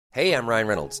Hey, I'm Ryan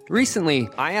Reynolds. Recently,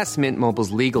 I asked Mint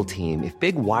Mobile's legal team if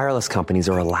big wireless companies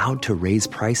are allowed to raise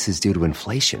prices due to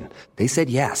inflation. They said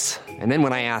yes. And then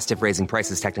when I asked if raising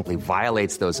prices technically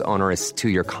violates those onerous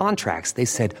two-year contracts, they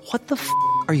said, "What the f***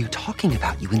 are you talking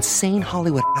about, you insane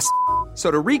Hollywood ass?" So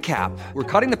to recap, we're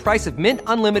cutting the price of Mint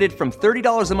Unlimited from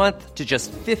 $30 a month to just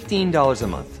 $15 a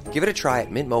month. Give it a try at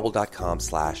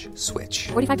mintmobile.com/switch.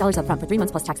 $45 up front for 3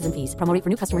 months plus taxes and fees. Promo rate for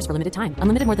new customers for limited time.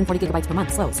 Unlimited more than 40 gigabytes per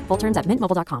month. Slows full terms at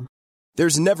mintmobile.com.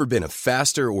 There's never been a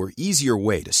faster or easier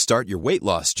way to start your weight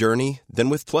loss journey than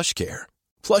with PlushCare.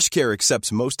 PlushCare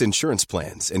accepts most insurance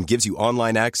plans and gives you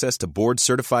online access to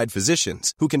board-certified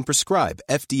physicians who can prescribe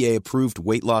FDA-approved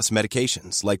weight loss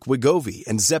medications like Wegovy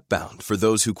and Zepbound for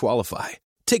those who qualify.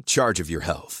 Take charge of your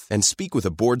health and speak with a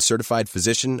board-certified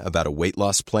physician about a weight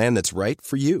loss plan that's right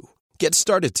for you. Get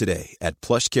started today at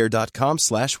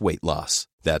plushcare.com/weight loss.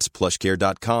 That's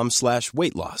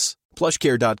plushcare.com/weight loss.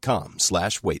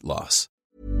 plushcare.com/weight loss.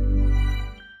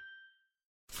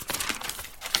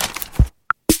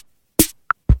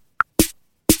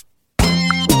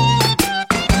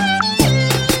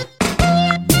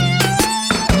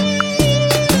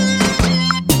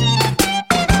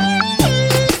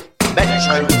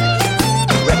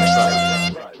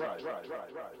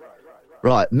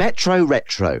 Right, Metro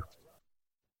Retro.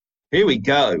 Here we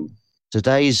go.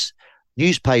 Today's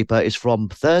newspaper is from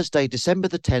Thursday, December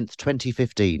the 10th,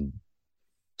 2015.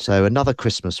 So another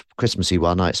Christmassy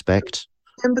one, I expect.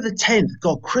 December the 10th.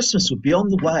 God, Christmas would be on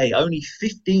the way, only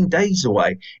 15 days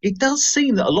away. It does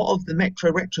seem that a lot of the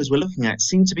Metro Retros we're looking at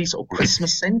seem to be sort of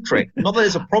Christmas-centric. Not that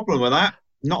there's a problem with that.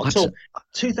 Not at all.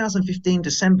 2015,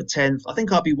 December 10th. I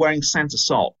think I'll be wearing Santa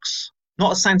socks.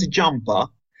 Not a Santa jumper,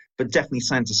 but definitely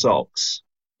Santa socks.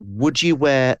 Would you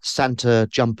wear Santa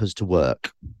jumpers to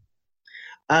work?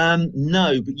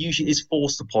 No, but usually it's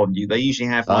forced upon you. They usually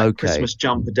have Christmas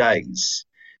jumper days.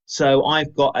 So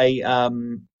I've got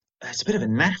it's a bit of a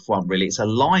naff one, really. It's a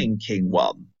Lion King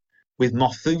one with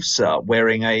Methuselah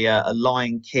wearing a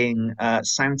Lion King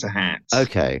Santa hat.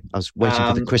 Okay, I was waiting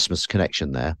for the Christmas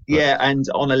connection there. But... Yeah, and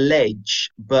on a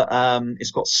ledge, but it's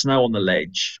got snow on the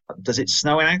ledge. Does it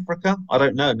snow in Africa? I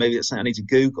don't know. Maybe that's something I need to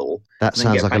Google. That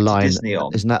sounds like a line.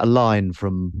 Isn't that a line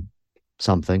from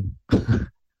something? I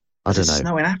don't know.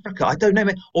 Snow in Africa? I don't know.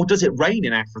 Or does it rain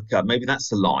in Africa? Maybe that's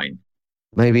the line.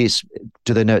 Maybe it's.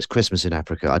 Do they know it's Christmas in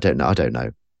Africa? I don't know.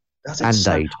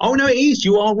 Oh no, it is.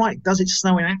 You are right. Does it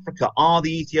snow in Africa? Are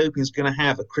the Ethiopians going to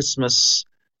have a Christmas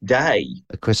day?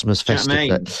 A Christmas festive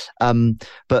day.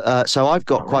 So I've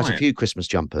got quite a few Christmas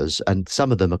jumpers, and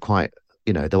some of them are quite,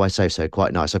 though I say so,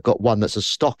 quite nice. I've got one that's a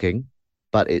stocking,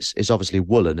 but it's obviously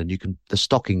woolen, and the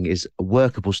stocking is a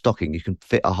workable stocking. You can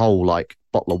fit a whole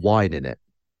bottle of wine in it.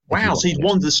 Wow, so you'd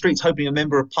wander the streets hoping a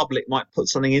member of public might put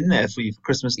something in there for you for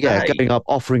Christmas Day. Yeah, going up,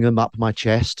 offering them up my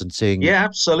chest and seeing... Yeah,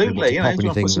 absolutely.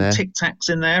 Put some Tic Tacs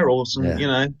in there or some,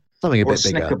 something a bit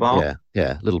bigger. Bar.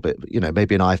 Yeah, a little bit,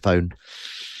 maybe an iPhone.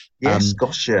 Yes,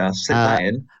 slip that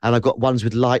in. And I've got ones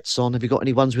with lights on. Have you got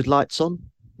any ones with lights on?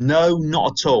 No,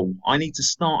 not at all. I need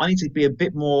to be a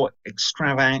bit more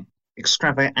extravagant. I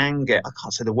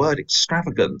can't say the word,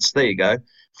 extravagance. There you go.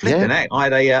 Flipping heck. I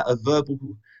had a verbal...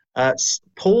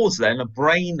 pause then, a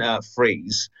brain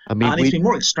freeze. I need to be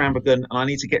more extravagant, and I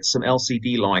need to get some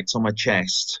LCD lights on my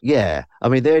chest. Yeah,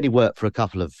 they only work for a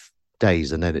couple of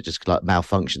days, and then it just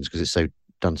malfunctions because it's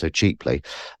done so cheaply.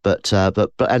 But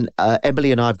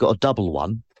Emily and I have got a double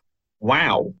one.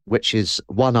 Wow! Which is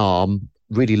one arm,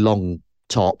 really long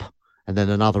top, and then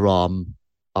another arm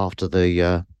after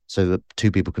so that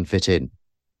two people can fit in.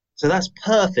 So that's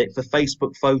perfect for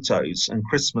Facebook photos and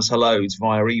Christmas hellos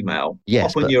via email.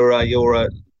 Yes, pop on your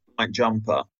light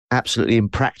jumper. Absolutely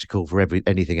impractical for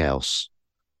anything else.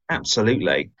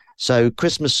 Absolutely. So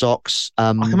Christmas socks.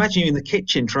 I can imagine you in the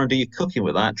kitchen trying to do your cooking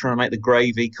with that, trying to make the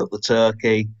gravy, cook the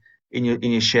turkey in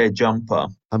your shared jumper.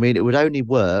 It would only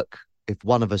work if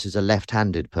one of us is a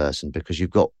left-handed person, because you've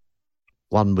got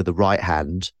one with the right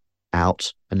hand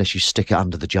out, unless you stick it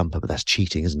under the jumper. But that's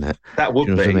cheating, isn't it? That would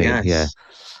be, yes. Yeah.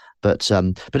 But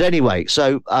anyway,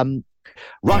 so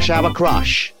Rush Hour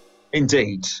Crush.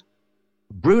 Indeed.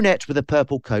 Brunette with a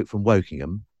purple coat from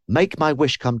Wokingham. Make my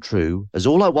wish come true, as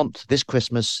all I want this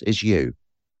Christmas is you.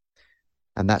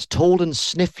 And that's Tall and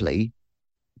Sniffly,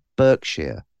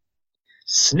 Berkshire.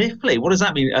 Sniffly? What does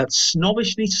that mean?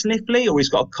 Snobbishly sniffly, or he's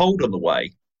got a cold on the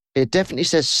way? It definitely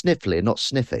says sniffly, not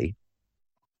sniffy.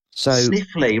 So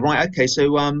Sniffly, right, okay.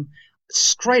 So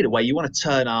straight away, you want to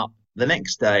turn up the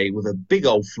next day with a big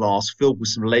old flask filled with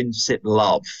some Lensit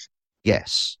love.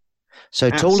 Yes. So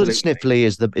Absolutely. Tall and Sniffly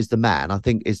is the man. I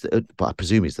think but I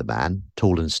presume he's the man.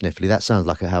 Tall and Sniffly. That sounds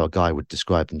like how a guy would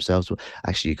describe themselves.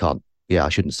 Actually, you can't Yeah, I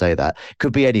shouldn't say that.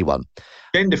 Could be anyone.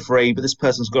 Gender free, but this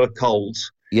person's got a cold.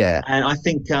 Yeah. And I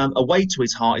think a way to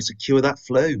his heart is to cure that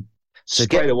flu So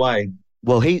straight away.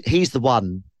 Well, he's the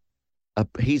one.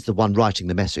 He's the one writing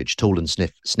the message, tall and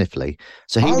sniffly.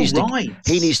 So he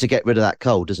needs to get rid of that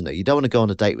cold, doesn't he? You don't want to go on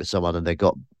a date with someone and they've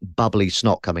got bubbly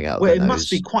snot coming out of their nose. Well, it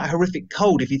must be quite a horrific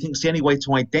cold if he thinks the only way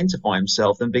to identify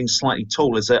himself than being slightly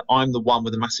tall is that I'm the one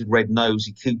with a massive red nose.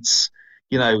 He keeps,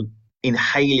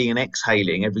 inhaling and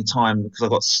exhaling every time because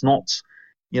I've got snot,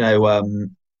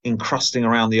 encrusting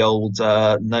around the old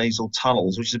nasal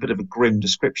tunnels, which is a bit of a grim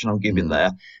description I'm giving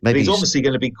there. But he's obviously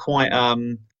going to be quite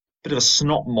bit of a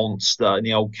snot monster in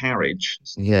the old carriage.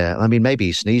 Yeah, I mean, maybe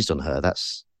he sneezed on her.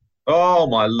 That's. Oh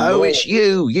my lord! Oh, it's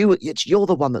you. You're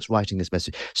the one that's writing this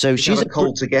message. So she's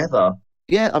called together.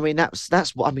 Yeah, I mean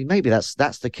that's what I mean. Maybe that's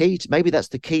the key. Maybe that's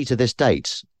the key to this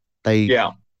date.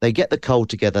 They get the cold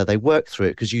together. They work through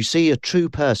it because you see a true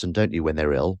person, don't you, when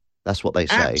they're ill? That's what they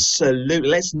say. Absolutely.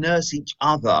 Let's nurse each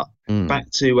other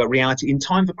back to reality in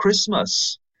time for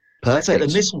Christmas. Perfect. Let's get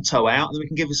the mistletoe out and then we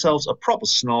can give ourselves a proper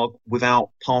snog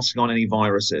without passing on any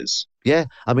viruses. Yeah,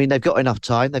 I mean, they've got enough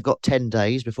time. They've got 10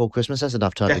 days before Christmas. That's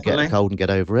enough time to get the cold and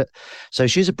get over it. So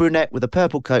she's a brunette with a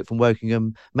purple coat from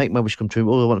Wokingham. Make my wish come true.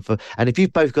 All I want for. And if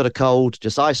you've both got a cold,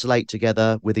 just isolate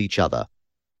together with each other.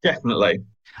 Definitely.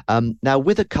 Now,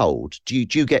 with a cold, do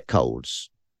you get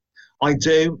colds? I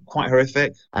do. Quite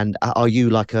horrific. And are you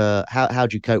like how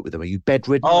do you cope with them? Are you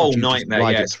bedridden? Oh,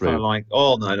 nightmare. Yeah, it's kind of like,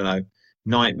 no.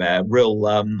 Nightmare. Real.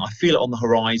 I feel it on the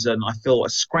horizon. I feel a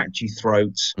scratchy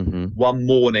throat. One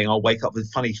morning I'll wake up with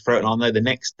a funny throat and I'll know the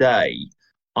next day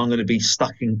I'm going to be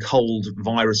stuck in cold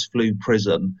virus flu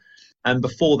prison. And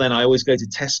before then I always go to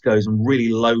Tesco's and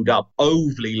really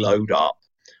overly load up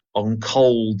on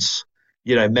colds,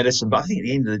 medicine. But I think at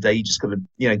the end of the day you just got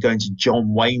to, go into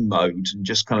John Wayne mode and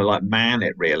just kind of like man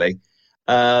it really.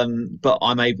 But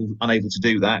I'm unable to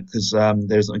do that because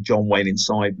there's a John Wayne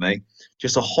inside me.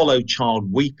 Just a hollow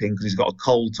child weeping because he's got a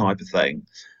cold type of thing.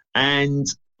 And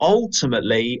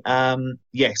ultimately,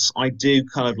 yes, I do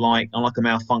kind of I'm like a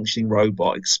malfunctioning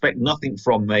robot. Expect nothing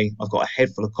from me. I've got a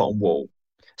head full of cotton wool.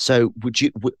 So would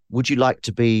you like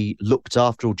to be looked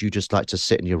after, or do you just like to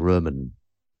sit in your room and?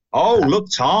 Oh,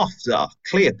 looked after.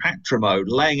 Cleopatra mode,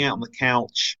 laying out on the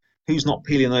couch. Who's not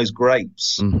peeling those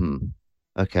grapes? Mm-hmm.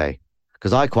 Okay.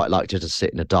 Because I quite like to just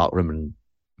sit in a dark room and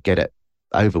get it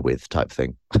over with type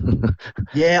thing.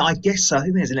 Yeah, I guess so. I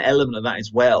think there's an element of that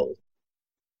as well.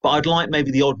 But I'd like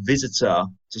maybe the odd visitor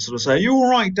to sort of say, "You all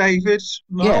right, David?"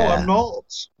 "No, yeah. I'm not."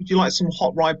 "Would you like some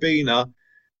hot Ribena?"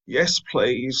 "Yes,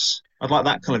 please." I'd like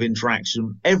that kind of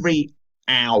interaction every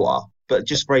hour, but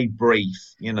just very brief,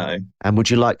 And would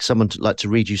you like someone to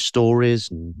read you stories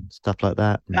and stuff like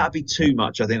that? That'd be too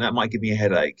much. I think that might give me a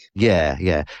headache.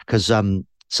 Yeah. Because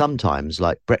sometimes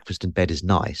like breakfast in bed is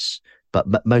nice, but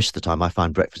most of the time I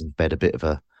find breakfast in bed a bit of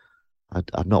a, I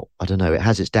don't know, it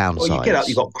has its downsides. Well, you get up,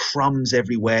 you've got crumbs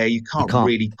everywhere. You can't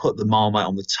really put the Marmite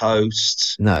on the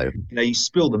toast. No. You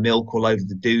spill the milk all over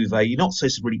the duvet. You're not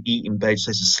supposed to really eat in bed, you're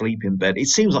supposed to sleep in bed. It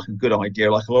seems like a good idea,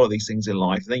 like a lot of these things in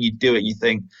life. And then you do it and you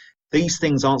think, these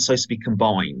things aren't supposed to be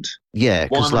combined. Yeah,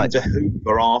 because like to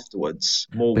hoover afterwards,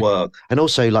 more work. And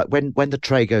also, like when the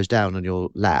tray goes down on your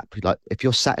lap, like if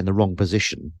you're sat in the wrong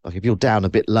position, like if you're down a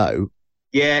bit low,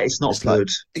 yeah, it's not good.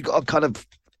 You got to kind of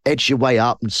edge your way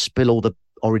up and spill all the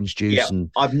orange juice. Yeah,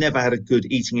 and I've never had a good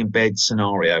eating in bed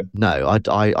scenario. No, I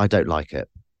don't like it.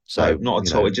 So no, not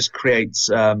at all. It just creates,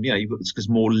 it's because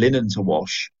more linen to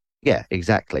wash. Yeah,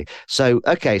 exactly. So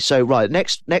okay, right,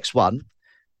 next one.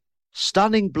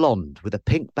 Stunning blonde with a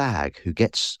pink bag who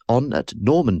gets on at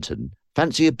Normanton.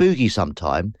 Fancy a boogie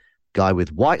sometime? Guy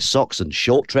with white socks and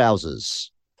short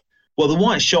trousers. Well, the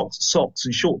white socks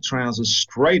and short trousers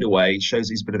straight away shows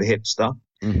he's a bit of a hipster.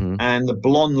 Mm-hmm. And the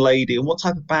blonde lady, and what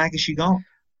type of bag has she got?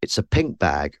 It's a pink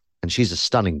bag, and she's a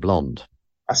stunning blonde.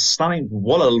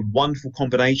 What a wonderful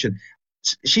combination.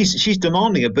 She's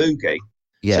demanding a boogie.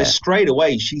 Yeah. So straight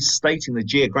away, she's stating the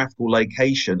geographical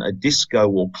location, a disco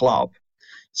or club.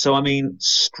 So, I mean,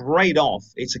 straight off,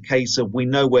 it's a case of we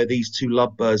know where these two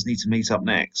lovebirds need to meet up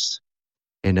next.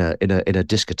 In a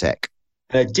discotheque.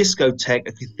 A discotheque,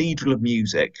 a cathedral of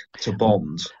music to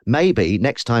bond. Maybe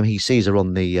next time he sees her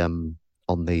on the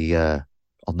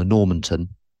Normanton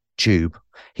tube,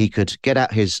 he could get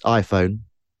out his iPhone,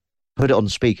 put it on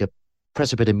speaker,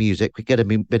 press a bit of music, get a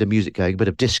bit of music going, a bit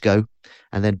of disco,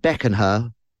 and then beckon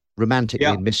her romantically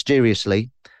and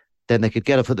mysteriously. Then they could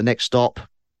get off at the next stop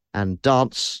and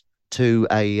dance to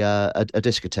a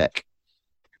discotheque.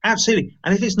 Absolutely.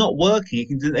 And if it's not working, you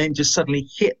can then just suddenly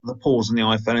hit the pause on the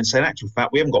iPhone and say, in actual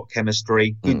fact, we haven't got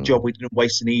chemistry. Good job we didn't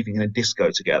waste an evening in a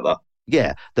disco together.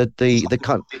 Yeah,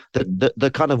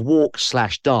 the kind of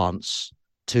walk/dance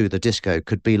to the disco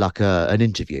could be like an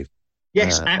interview,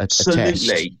 Yes, a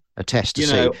absolutely. test to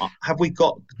see. Have we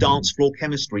got dance floor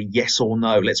chemistry? Yes or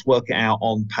no? Let's work it out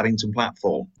on Paddington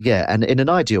platform. Yeah, and in an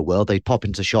ideal world, they'd pop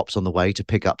into shops on the way to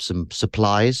pick up some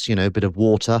supplies, a bit of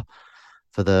water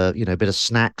for the, a bit of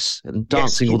snacks and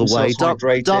dancing all the way,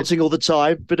 dancing all the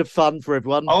time, bit of fun for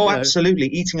everyone. Oh, absolutely.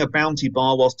 Eating a Bounty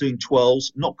bar whilst doing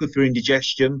twirls, not good for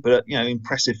indigestion, but,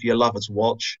 impressive for your lover to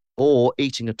watch. Or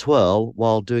eating a twirl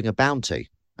while doing a bounty.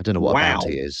 I don't know what a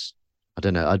bounty is. I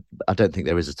don't know. I don't think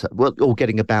there is or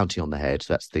getting a bounty on the head.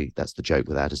 That's the joke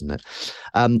with that, isn't it?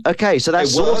 Okay, so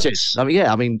that's sorted. Thank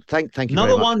you.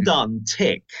 Another one done.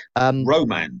 Tick.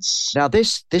 Romance. Now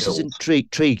this has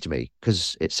intrigued me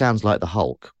because it sounds like the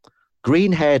Hulk.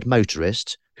 Green-haired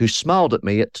motorist who smiled at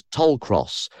me at toll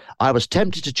cross. I was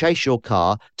tempted to chase your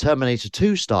car, Terminator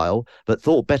 2 style, but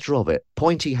thought better of it.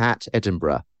 Pointy hat,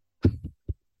 Edinburgh.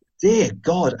 Dear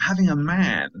God, having a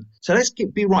man. So let's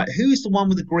be right. Who's the one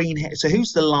with the green hair? So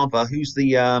who's the lover? Who's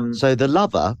the So the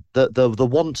lover, the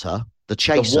wanter, the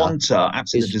chaser, the wanter,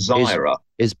 absolutely the desirer,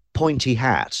 is pointy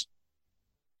hat.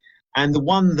 And the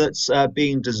one that's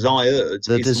being desired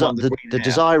the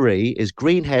desiree is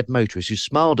green-haired motorist who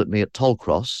smiled at me at toll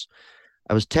cross.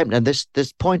 I was tempted, and this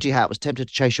pointy hat was tempted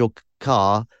to chase your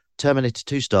car, Terminator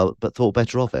 2 style, but thought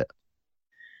better of it.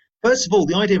 First of all,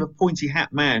 the idea of a pointy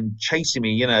hat man chasing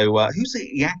me, who's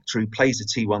the actor who plays the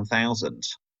T-1000? Can't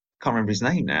remember his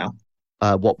name now.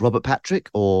 Robert Patrick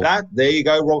or there you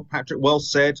go, Robert Patrick. Well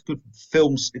said. Good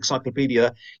films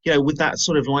encyclopedia. With that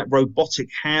sort of like robotic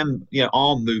arm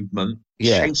movement,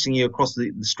 chasing you across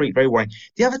the street, very worrying.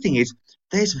 The other thing is,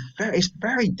 it's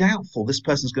very doubtful this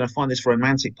person's going to find this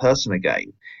romantic person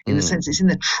again. In the sense, it's in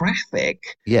the traffic.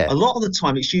 Yeah. A lot of the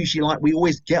time, it's usually like we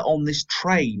always get on this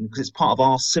train because it's part of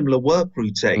our similar work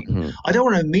routine. Mm-hmm. I don't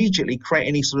want to immediately create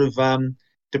any sort of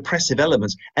depressive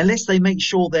elements unless they make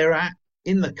sure they're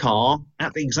in the car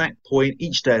at the exact point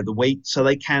each day of the week so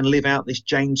they can live out this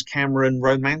James Cameron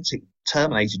romantic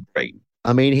Terminator dream.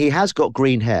 I mean, he has got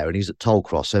green hair and he's at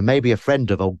Tollcross, so maybe a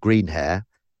friend of old green hair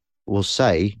will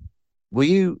say,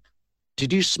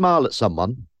 did you smile at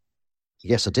someone?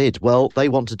 Yes, I did. Well, they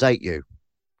want to date you.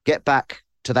 Get back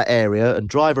to that area and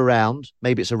drive around.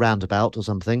 Maybe it's a roundabout or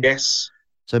something. Yes.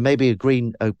 So maybe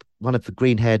one of the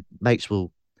green-haired mates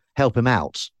will help him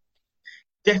out.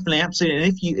 Definitely, absolutely.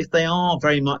 And if they are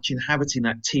very much inhabiting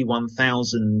that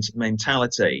T-1000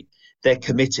 mentality, they're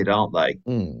committed, aren't they?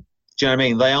 Mm. Do you know what I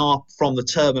mean? They are from the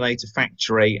Terminator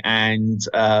factory, and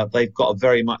they've got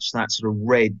very much that sort of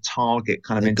red target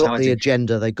kind of mentality. They've got the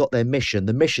agenda. They've got their mission.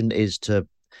 The mission is to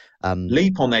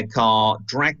leap on their car,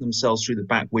 drag themselves through the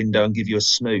back window, and give you a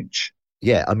smooch.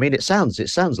 Yeah, I mean, it sounds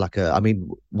like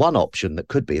one option that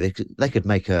could be they could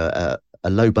make a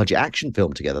low budget action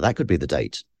film together. That could be the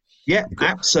date. Yeah,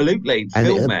 absolutely.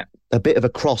 Film it. A bit of a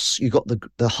cross. You got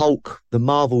the Hulk, the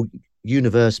Marvel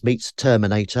universe meets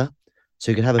Terminator,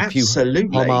 so you can have a few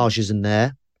homages in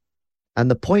there. And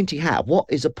the pointy hat.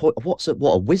 What's a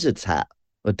wizard's hat?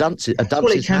 A dunce's hat? Well,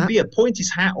 it can be a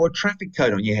pointy's hat or a traffic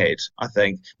cone on your head, I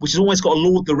think, which has almost got a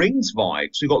Lord of the Rings vibe.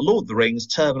 So you've got Lord of the Rings,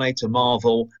 Terminator,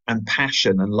 Marvel, and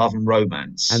passion and love and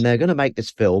romance. And they're going to make this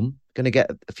film, going to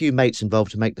get a few mates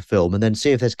involved to make the film, and then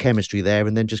see if there's chemistry there,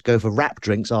 and then just go for rap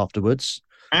drinks afterwards.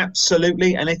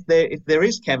 Absolutely. And if there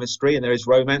is chemistry and there is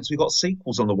romance, we've got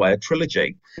sequels on the way, a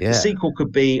trilogy. Yeah. The sequel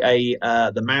could be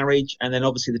the marriage, and then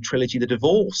obviously the trilogy, the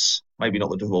divorce. Maybe not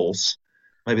the divorce,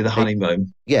 maybe the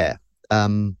honeymoon. Yeah.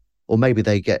 Or maybe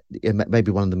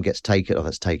maybe one of them gets taken. Oh,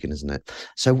 that's taken, isn't it?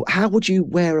 So how would you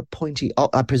wear a pointy?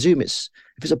 I presume if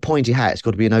it's a pointy hat, it's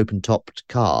got to be an open-topped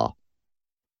car.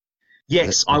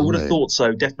 Yes, I would have thought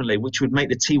so, definitely, which would make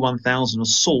the T-1000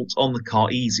 assault on the car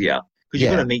easier because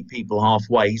you've got to meet people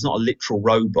halfway. He's not a literal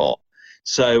robot.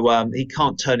 So he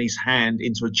can't turn his hand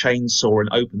into a chainsaw and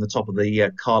open the top of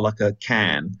the car like a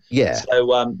can. Yeah.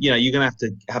 So, you're going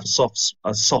to have a soft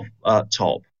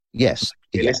top. Yes.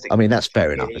 Yeah. I mean, that's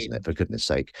fair enough, isn't it? For goodness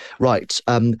sake. Right.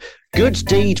 Good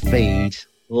deed feed.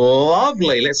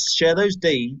 Lovely. Let's share those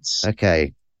deeds.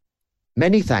 Okay.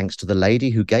 Many thanks to the lady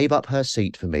who gave up her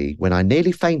seat for me when I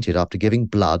nearly fainted after giving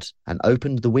blood and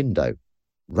opened the window.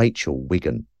 Rachel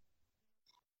Wigan.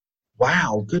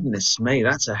 Wow, goodness me.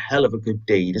 That's a hell of a good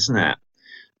deed, isn't it?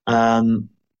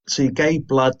 So you gave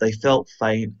blood, they felt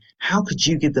faint. How could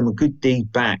you give them a good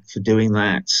deed back for doing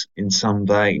that in some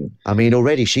vein? I mean,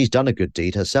 already she's done a good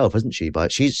deed herself, hasn't she?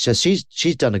 But she's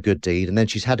done a good deed, and then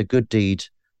she's had a good deed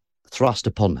thrust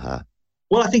upon her.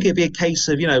 Well, I think it'd be a case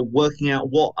of, working out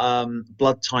what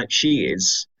blood type she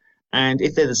is. And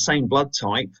if they're the same blood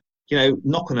type,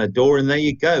 knock on her door, and there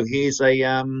you go. Here's a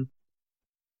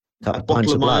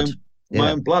bottle of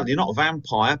my own blood. You're not a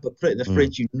vampire, but put it in the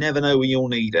fridge. You never know when you'll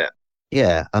need it.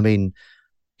 Yeah, I mean,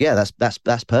 yeah, that's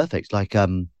perfect. Like,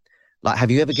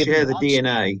 have you ever given share blood? the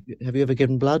DNA? Have you ever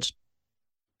given blood?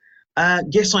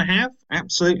 Yes, I have.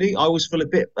 Absolutely. I always feel a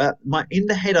bit. In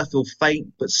the head, I feel faint,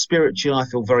 but spiritually, I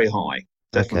feel very high.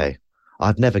 Definitely. Okay,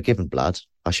 I've never given blood.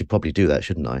 I should probably do that,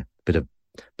 shouldn't I? Bit of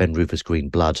Ben Rufus Green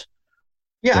blood.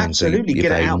 Yeah, absolutely. Get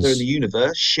it out there in veins. the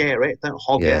universe. Share it. Don't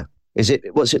hog it.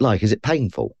 What's it like? Is it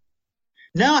painful?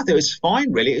 No, I think it was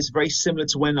fine, really. It's very similar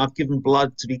to when I've given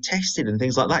blood to be tested and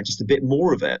things like that, just a bit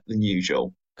more of it than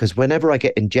usual. Because whenever I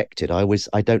get injected,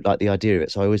 I don't like the idea of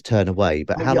it, so I always turn away.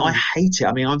 But I hate it.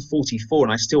 I mean, I'm 44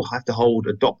 and I still have to hold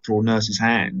a doctor or nurse's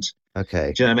hand.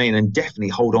 Okay. Do you know what I mean? And definitely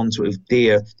hold on to it with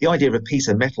dear. The idea of a piece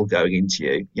of metal going into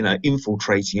you,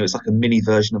 infiltrating you, it's like a mini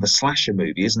version of a slasher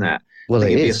movie, isn't it? Well,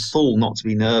 it'd it be is. a fool not to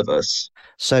be nervous.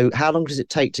 So how long does it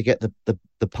take to get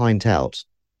the pint out?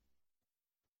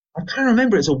 I can't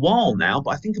remember. It's a while now, but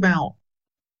I think about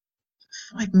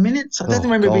 5 minutes. I don't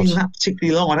remember it being that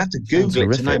particularly long. I'd have to Google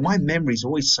it to know. My memory's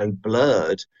always so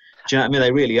blurred. Do you know what I mean?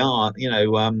 They really are.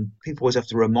 People always have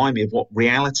to remind me of what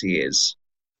reality is.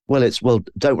 Well,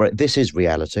 don't worry. This is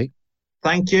reality.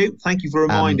 Thank you. Thank you for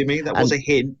reminding me. That was a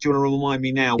hint. Do you want to remind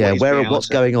me now? Yeah, what's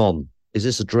going on? Is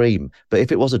this a dream? But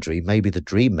if it was a dream, maybe the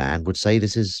dream man would say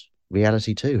this is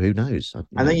reality too. Who knows?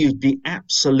 And then you'd be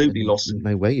absolutely lost. Didn't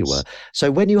know where you were.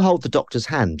 So when you hold the doctor's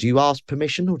hand, do you ask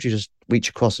permission or do you just reach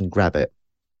across and grab it?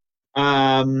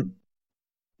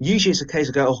 Usually it's a case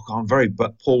of go, I'm very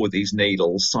poor with these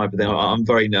needles type of thing. I'm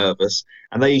very nervous.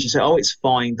 And they usually say, it's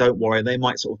fine, don't worry. They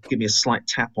might sort of give me a slight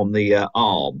tap on the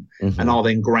arm and I'll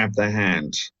then grab their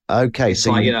hand. Okay. It's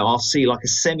I'll see like a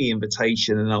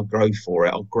semi-invitation and I'll go for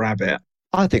it. I'll grab it.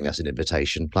 I think that's an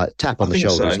invitation, like tap on the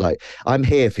shoulders, like I'm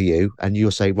here for you, and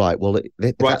you'll say, right, well, there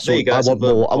you go. I want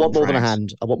more. I want more than a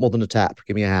hand. I want more than a tap.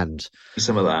 Give me a hand.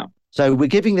 Some of that. So we're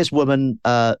giving this woman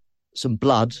some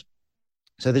blood.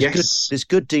 So this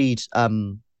good deed.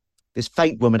 This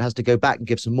faint woman has to go back and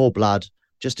give some more blood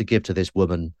just to give to this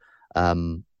woman.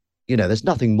 There's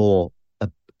nothing more.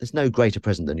 There's no greater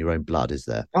present than your own blood, is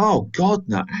there? Oh God,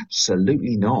 no,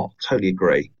 absolutely not. Totally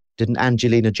agree. Didn't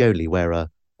Angelina Jolie wear a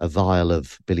vial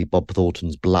of Billy Bob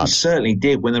Thornton's blood? She certainly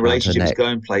did when the relationship was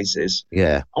going places.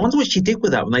 Yeah. I wonder what she did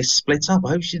with that when they split up. I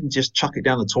hope she didn't just chuck it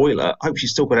down the toilet. I hope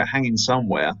she's still got it hanging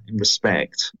somewhere in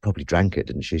respect. Probably drank it,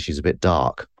 didn't she? She's a bit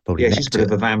dark. Probably. Yeah, she's a bit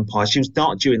of a vampire. She was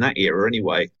dark during that era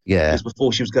anyway. Yeah. Because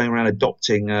before she was going around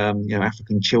adopting,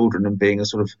 African children and being a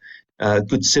sort of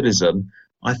good citizen.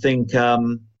 I think,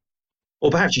 or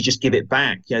perhaps you just give it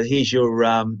back. Here's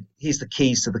the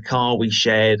keys to the car we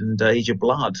shared, and here's your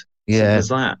blood. Yeah, as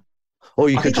that. Or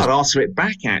I think I'd ask for it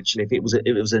back actually if it was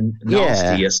a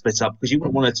nasty split up, because you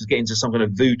wouldn't want her to get into some kind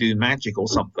of voodoo magic or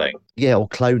something. Yeah, or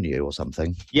clone you or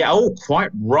something. Yeah, quite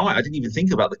right. I didn't even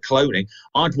think about the cloning.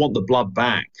 I'd want the blood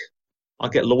back.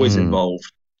 I'd get lawyers involved.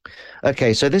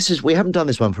 Okay, so we haven't done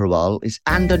this one for a while. It's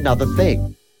and another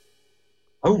thing.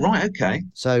 Oh right, okay.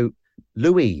 So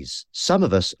Louise, some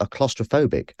of us are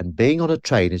claustrophobic, and being on a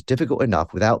train is difficult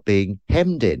enough without being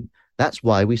hemmed in. That's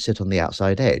why we sit on the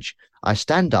outside edge. I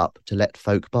stand up to let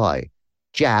folk by.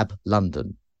 Jab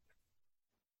London.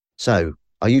 So,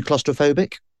 are you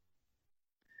claustrophobic?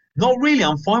 Not really.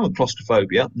 I'm fine with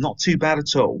claustrophobia. Not too bad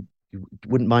at all. You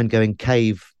wouldn't mind going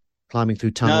climbing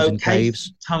through tunnels and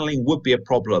caves? Tunneling would be a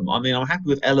problem. I mean, I'm happy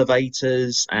with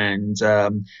elevators, and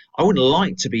I wouldn't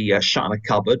like to be shut in a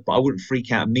cupboard, but I wouldn't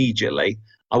freak out immediately.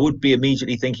 I would be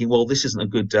immediately thinking, well, this isn't a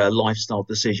good lifestyle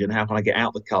decision. How can I get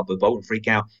out the cupboard? But I wouldn't freak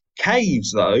out.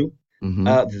 Caves, though,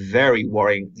 very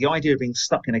worrying. The idea of being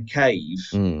stuck in a cave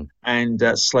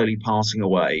and slowly passing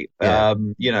away,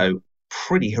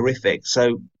 pretty horrific.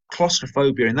 So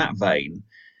claustrophobia in that vein.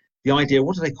 The idea,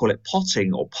 what do they call it?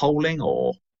 Potting or poling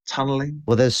or tunneling?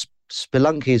 Well, there's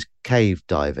Spelunky's cave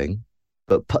diving,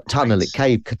 but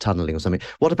cave tunneling or something.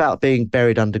 What about being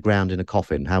buried underground in a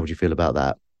coffin? How would you feel about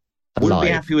that? Wouldn't be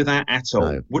happy with that at all.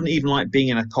 No. Wouldn't even like being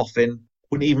in a coffin.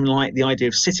 Wouldn't even like the idea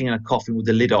of sitting in a coffin with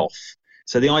the lid off.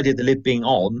 So the idea of the lid being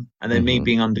on and then me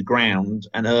being underground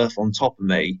and earth on top of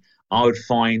me, I'd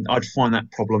find that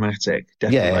problematic.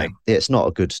 Definitely. Yeah, it's not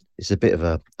a good. It's a bit of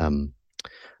a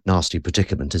nasty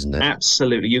predicament, isn't it?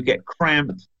 Absolutely. You get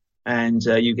cramp and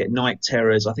you get night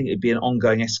terrors. I think it'd be an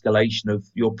ongoing escalation of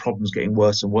your problems getting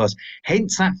worse and worse.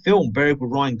 Hence that film, Buried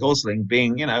with Ryan Gosling,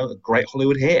 being a great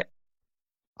Hollywood hit.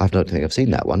 I don't think I've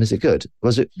seen that one. Is it good?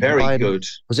 Was it Very good.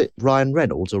 Was it Ryan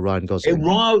Reynolds or Ryan It Gosling?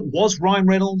 was Ryan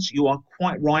Reynolds. You are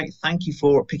quite right. Thank you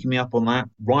for picking me up on that.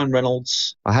 Ryan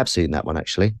Reynolds. I have seen that one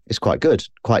actually. It's quite good,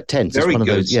 quite tense. Very it's one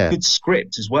good. Of those, yeah. Good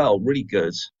script as well. Really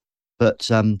good. But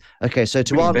okay, so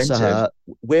to Really answer inventive. her,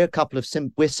 we're a couple of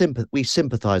we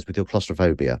sympathise with your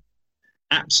claustrophobia.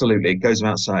 Absolutely. It goes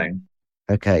without saying.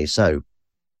 Okay, so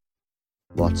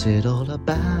what's it all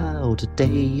about,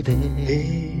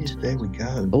 David? There we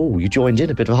go. Oh, you joined in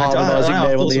a bit of harmonising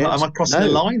there on the end. Am I crossing the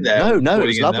line there? No,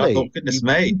 it's lovely. Oh, goodness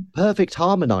me. Perfect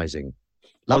harmonising.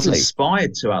 I was Lovely.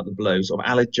 inspired to out the blue, sort of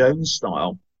Alec Jones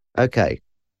style. Okay.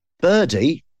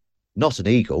 Birdie, not an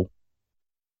eagle.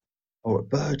 Or a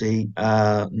birdie,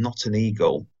 not an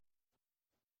eagle.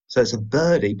 So it's a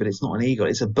birdie, but it's not an eagle.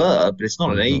 It's a bird, but it's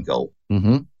not an eagle.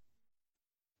 Mm-hmm.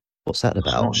 What's that I'm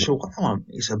about? not sure. Come on,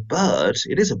 it's a bird.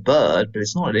 It is a bird, but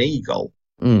it's not an eagle.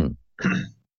 Mm.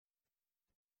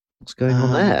 What's going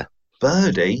on there?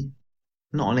 Birdie,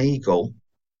 not an eagle.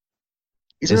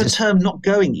 Is there a term not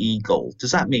going eagle?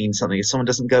 Does that mean something if someone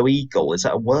doesn't go eagle? Is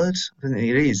that a word? I don't think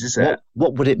it is it?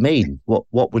 What would it mean? What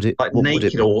would it like what naked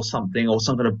would it or something, or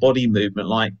some kind of body movement?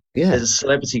 Like there's a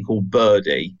celebrity called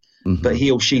Birdie, but he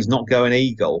or she's not going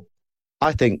eagle.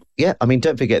 I think, yeah. I mean,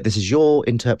 don't forget, this is your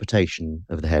interpretation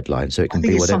of the headline, so it can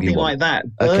be whatever you want. Something like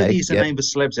that. Birdie is the name of a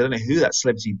celebrity. I don't know who that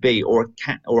celebrity be, or a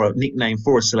cat, or a nickname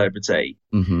for a celebrity.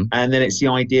 And then it's the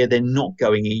idea they're not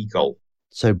going eagle.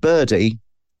 So Birdie,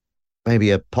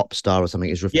 maybe a pop star or something,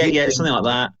 is refusing. Yeah, something like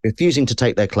that. Refusing to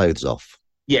take their clothes off.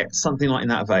 Yeah, something like in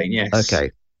that vein. Yes.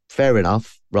 Okay, fair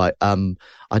enough. Right.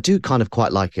 I do kind of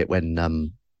quite like it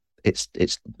when it's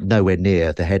nowhere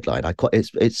near the headline.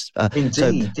 Indeed.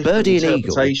 So birdie and eagle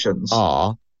interpretations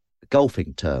are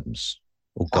golfing terms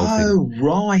or golfing. Oh,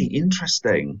 right,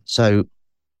 interesting. So,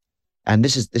 and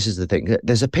this is the thing.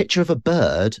 There's a picture of a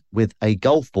bird with a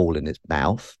golf ball in its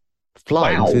mouth,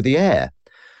 flying through the air.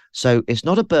 So it's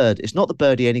not a bird. It's not the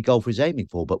birdie any golfer is aiming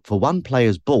for, but for one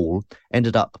player's ball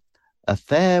ended up a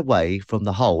fair way from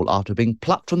the hole after being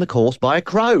plucked from the course by a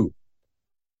crow.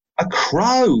 A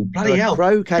crow, bloody hell! A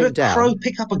crow came down. A crow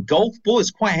pick up a golf ball?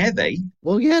 It's quite heavy.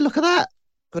 Well, yeah, look at that.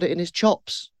 Got it in his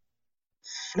chops.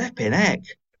 Flipping heck!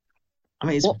 I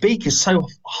mean, its beak is so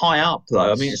high up,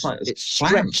 though. I mean, it's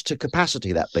stretched to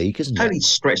capacity. That beak, isn't it? Totally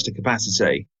stretched to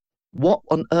capacity. What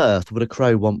on earth would a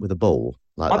crow want with a ball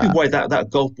like that? I'd be worried that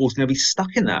golf ball's going to be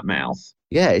stuck in that mouth.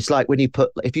 Yeah, it's like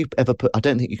if you ever put, I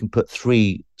don't think you can put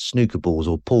 3 snooker balls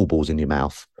or pool balls in your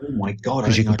mouth. Oh my God!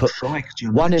 Because you can put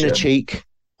one in a cheek,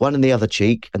 one in the other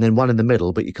cheek, and then one in the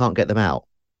middle, but you can't get them out.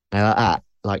 Now that,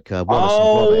 like Wallace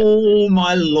and Gromit.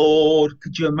 My Lord!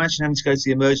 Could you imagine having to go to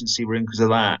the emergency room because of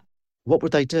that? What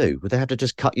would they do? Would they have to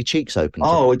just cut your cheeks open?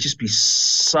 It'd just be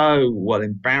so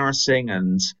embarrassing,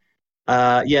 and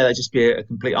that'd just be a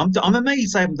complete. I'm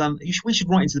amazed they haven't done. We should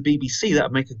write into the BBC. That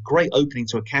would make a great opening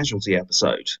to a Casualty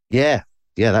episode. Yeah,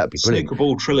 that would be brilliant. Snooker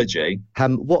ball trilogy.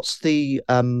 What's the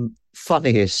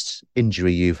funniest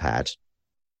injury you've had?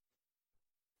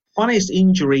 Funniest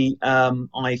injury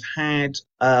I've had.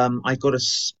 I got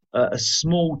a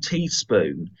small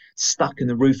teaspoon stuck in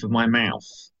the roof of my mouth.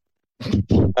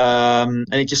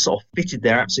 And it just sort of fitted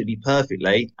there absolutely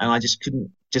perfectly, and I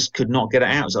could not get it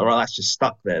out. So, all right, that's just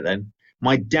stuck there then.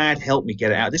 My dad helped me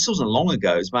get it out. This wasn't long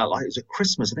ago. It was a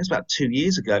Christmas. I think it's about 2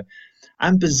 years ago.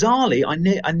 And bizarrely,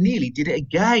 I nearly did it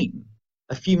again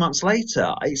a few months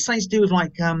later. It's something to do with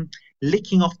like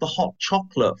licking off the hot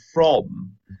chocolate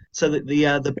so that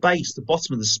the base, the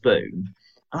bottom of the spoon.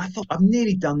 And I thought, I've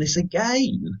nearly done this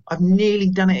again. I've nearly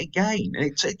done it again. And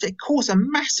it caused a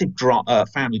massive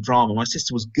family drama. My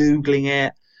sister was Googling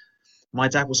it. My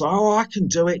dad was like, I can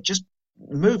do it. Just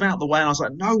move out the way. And I was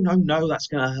like, no, that's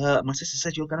going to hurt. My sister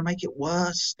said, you're going to make it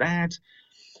worse, Dad.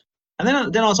 And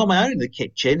then I was on my own in the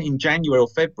kitchen in January or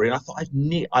February. And I thought,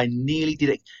 I nearly did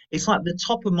it. It's like the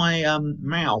top of my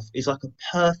mouth is like a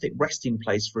perfect resting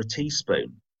place for a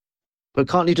teaspoon. But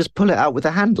can't you just pull it out with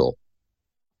a handle?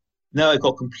 No, it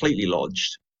got completely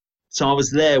lodged. So I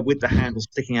was there with the handle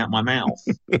sticking out my mouth.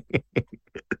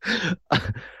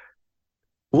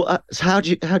 Well, so how'd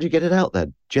you get it out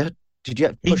then?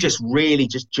 He just really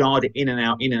just jarred it in and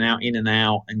out,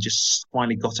 and just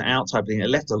finally got it out type of thing. It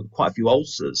left quite a few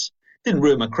ulcers. Didn't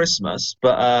ruin my Christmas,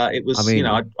 but it was,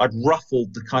 I'd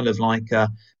ruffled the kind of like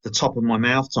the top of my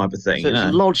mouth type of thing. So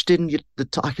it's lodged in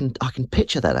I can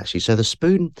picture that actually. So the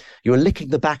spoon, you were licking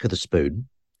the back of the spoon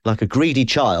like a greedy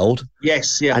child.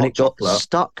 Yes, yeah, and it got chocolate.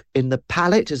 Stuck in the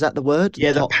palate. Is that the word?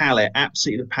 Yeah, the palate,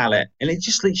 absolutely the palate, and it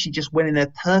just literally just went in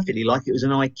there perfectly, like it was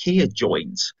an IKEA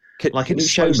joint. Can you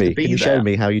show me? Can you show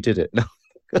me how you did it? No.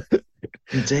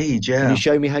 Indeed, yeah. Can you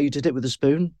show me how you did it with a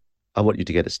spoon? I want you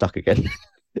to get it stuck again.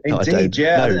 No, I Indeed, don't.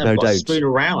 yeah. I No, think no, I've got to don't. spoon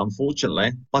around,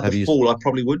 unfortunately. Like Have a you? fool, I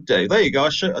probably would do. There you go. I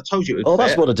told you it would Oh,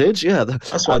 that's fit. what I did. Yeah.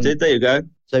 That's what I did. There you go.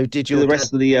 So Do the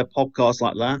rest of the podcast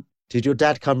like that. did your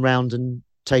dad come round and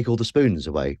take all the spoons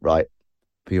away, right,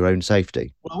 for your own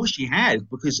safety? Well, I wish he had,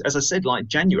 because as I said, like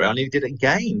January, I nearly did it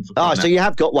again. Oh, so you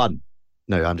have got one.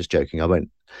 No, I'm just joking. I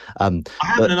won't. I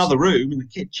have in another room in the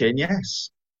kitchen, yes.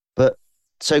 But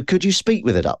so could you speak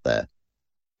with it up there?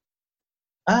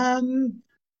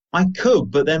 I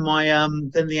could, but then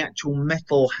then the actual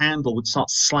metal handle would start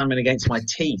slamming against my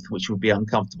teeth, which would be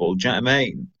uncomfortable. Do you know what I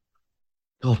mean?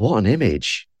 God, what an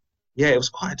image. Yeah, it was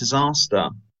quite a disaster.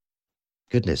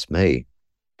 Goodness me.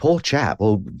 Poor chap.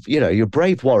 Well, you're a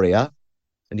brave warrior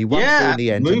and you won through in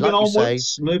the end. Moving and like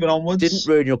onwards, moving onwards. Didn't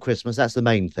ruin your Christmas. That's the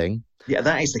main thing. Yeah,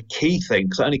 that is the key thing,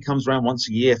 because it only comes around once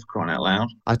a year, for crying out loud.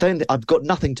 I've got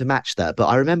nothing to match that, but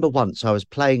I remember once I was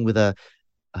playing with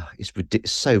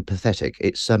it's so pathetic.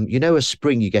 It's a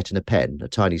spring you get in a pen, a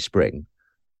tiny spring.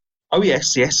 Oh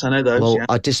yes, I know those. Well, yeah.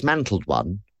 I dismantled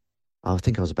one. I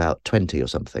think I was about 20 or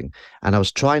something, and I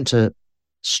was trying to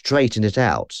straighten it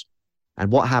out.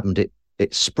 And what happened?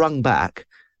 It sprung back,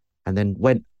 and then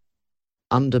went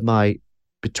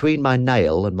between my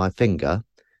nail and my finger,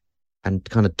 and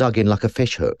kind of dug in like a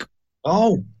fish hook.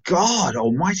 Oh God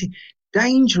Almighty!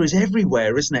 Danger is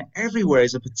everywhere, isn't it? Everywhere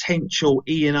is a potential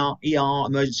ER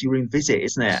emergency room visit,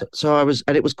 isn't it? So I was,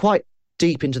 and it was quite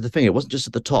deep into the finger. It wasn't just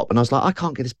at the top. And I was like, I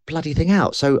can't get this bloody thing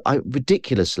out. So I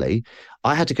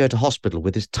had to go to hospital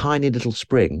with this tiny little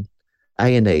spring,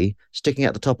 A&E, sticking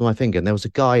out the top of my finger. And there was a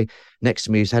guy next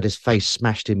to me who's had his face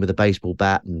smashed in with a baseball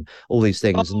bat and all these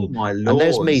things. Oh, my Lord. And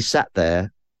there's me sat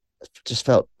there, just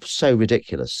felt so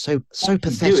ridiculous, so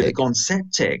pathetic. You would have gone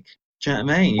septic. Do you know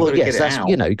what I mean? Well, yes,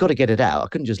 you've got to get it out. I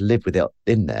couldn't just live with it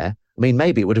in there. I mean,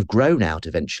 maybe it would have grown out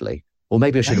eventually, or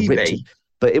maybe I should have ripped it.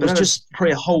 But it was just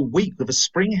probably a whole week with a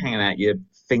spring hanging out your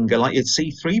finger, like you'd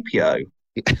C-3PO.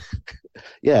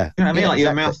 Yeah, you know what I mean, like exactly.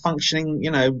 You're a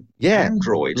malfunctioning,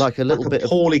 android, like a little bit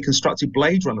poorly constructed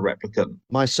Blade Runner replicant.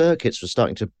 My circuits were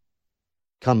starting to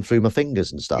come through my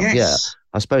fingers and stuff. Yes. Yeah,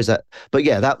 I suppose that. But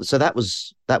yeah, that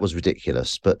was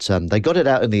ridiculous. But they got it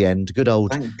out in the end. Good old.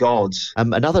 Thank God.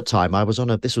 Another time I was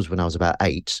this was when I was about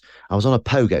 8. I was on a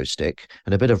pogo stick,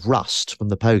 and a bit of rust from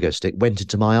the pogo stick went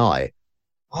into my eye.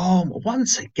 Oh,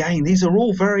 once again, these are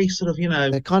all very sort of,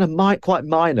 They're kind of quite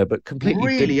minor, but completely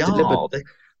really deliberate.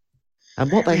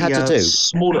 And what they had to do,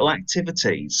 small little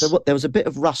activities. So there was a bit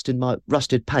of rust in my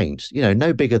rusted paint,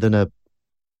 no bigger than a.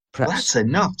 Well, that's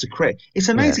enough to create. It's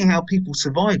amazing how people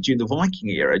survived during the Viking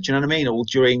era. Do you know what I mean? Or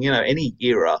during any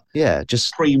era. Yeah,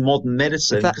 just pre-modern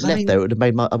medicine. If that left there, it would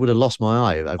have I would have lost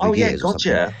my eye over years. Yeah,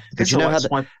 gotcha. But you know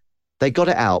how they got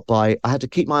it out by? I had to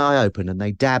keep my eye open, and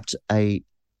they dabbed a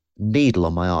needle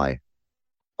on my eye.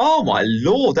 Oh my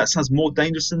Lord, that sounds more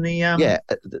dangerous than the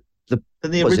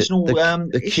than the original.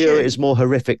 The cure is more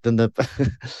horrific than the.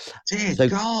 Dear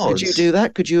God! Did you do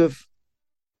that? Could you have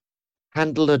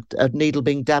handled a needle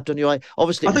being dabbed on your eye?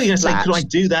 Obviously, I thought you were going to say, could I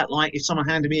do that? Like if someone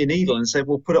handed me a needle and said,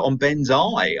 "Well, put it on Ben's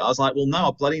eye," I was like, "Well,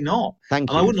 no, bloody not." Thank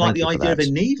you. And I wouldn't like the idea of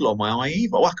a needle on my eye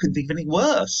either. Oh, I couldn't think of anything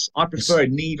worse. I prefer a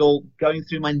needle going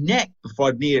through my neck before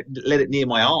I'd let it near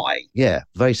my eye. Yeah,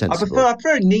 very sensible. I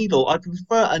prefer a needle. I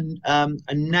prefer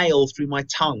a nail through my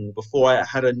tongue before I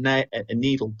had a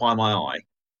needle by my eye.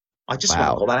 I just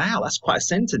haven't got that out. That's quite a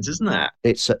sentence, isn't that?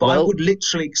 I would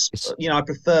literally, I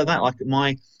prefer that, like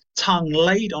my tongue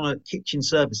laid on a kitchen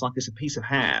surface like it's a piece of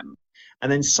ham,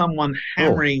 and then someone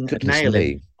hammering a nail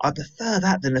in. I prefer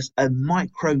that than a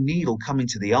micro needle coming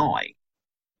to the eye.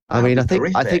 I mean, I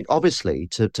think obviously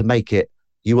to make it,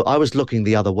 I was looking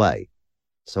the other way,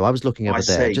 so I was looking over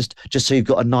there, just so you've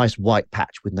got a nice white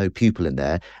patch with no pupil in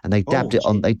there, and they dabbed it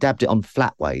on. They dabbed it on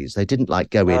flat ways. They didn't like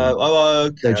go in.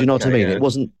 Okay, so do you know what I mean? Yeah. It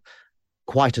wasn't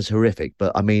quite as horrific,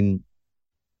 but I mean.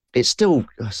 It's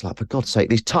like, for God's sake,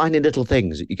 these tiny little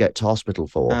things that you get to hospital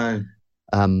for.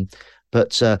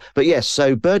 But yes,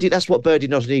 so Birdie, that's what Birdie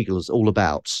Not an Eagle is all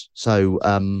about. So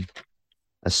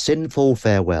a sinful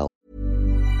farewell.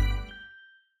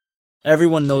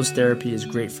 Everyone knows therapy is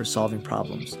great for solving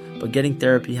problems, but getting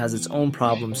therapy has its own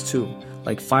problems too,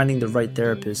 like finding the right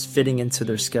therapist, fitting into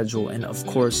their schedule, and of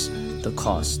course, the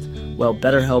cost. Well,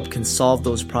 BetterHelp can solve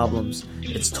those problems.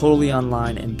 It's totally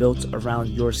online and built around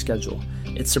your schedule.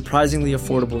 It's surprisingly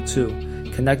affordable too.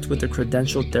 Connect with a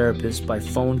credentialed therapist by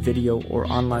phone, video,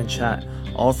 or online chat,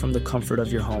 all from the comfort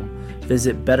of your home.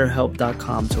 Visit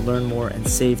BetterHelp.com to learn more and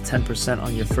save 10%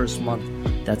 on your first month.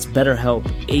 That's BetterHelp,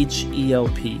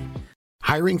 H-E-L-P.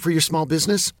 Hiring for your small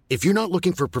business? If you're not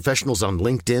looking for professionals on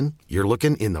LinkedIn, you're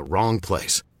looking in the wrong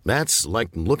place. That's like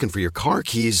looking for your car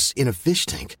keys in a fish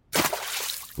tank.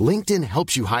 LinkedIn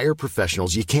helps you hire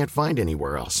professionals you can't find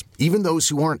anywhere else, even those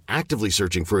who aren't actively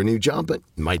searching for a new job but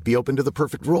might be open to the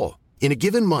perfect role. In a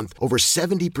given month, over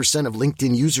 70% of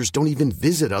LinkedIn users don't even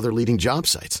visit other leading job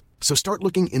sites. So start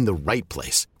looking in the right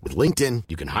place. With LinkedIn,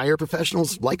 you can hire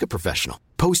professionals like a professional.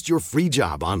 Post your free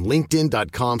job on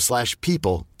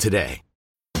linkedin.com/people today.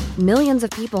 Millions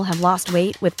of people have lost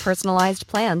weight with personalized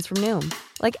plans from Noom.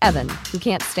 Like Evan, who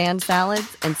can't stand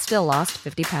salads and still lost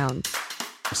 50 pounds.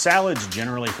 Salads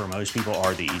generally for most people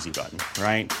are the easy button,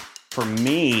 right? For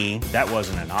me, that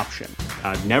wasn't an option.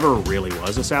 I never really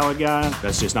was a salad guy.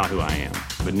 That's just not who I am.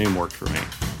 But Noom worked for me.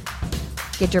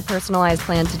 Get your personalized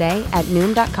plan today at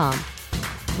Noom.com.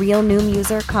 Real Noom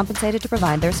user compensated to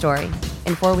provide their story.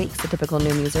 In 4 weeks, the typical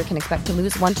Noom user can expect to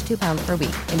lose 1 to 2 pounds per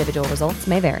week. Individual results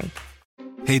may vary.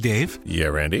 Hey, Dave. Yeah,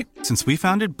 Randy. Since we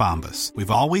founded Bombas, we've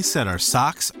always said our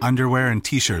socks, underwear, and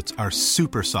T-shirts are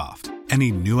super soft.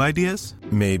 Any new ideas?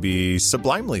 Maybe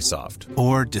sublimely soft.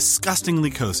 Or disgustingly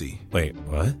cozy. Wait,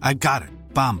 what? I got it.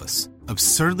 Bombas.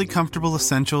 Absurdly comfortable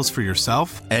essentials for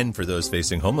yourself and for those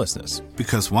facing homelessness.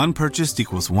 Because one purchased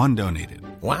equals one donated.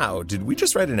 Wow, did we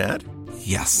just write an ad?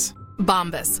 Yes.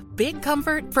 Bombas. Big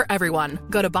comfort for everyone.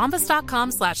 Go to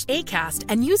bombas.com/ACAST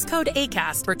and use code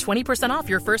ACAST for 20% off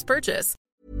your first purchase.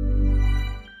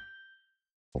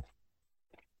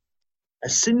 A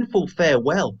sinful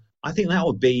farewell. I think that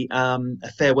would be a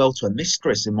farewell to a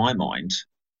mistress in my mind.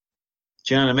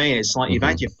 Do you know what I mean? It's like you've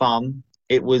had your fun.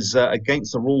 It was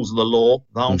against the rules of the law.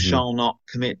 Thou shalt not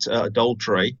commit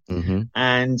adultery.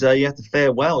 And you have to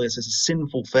farewell. It's a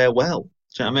sinful farewell.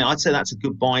 Do you know what I mean? I'd say that's a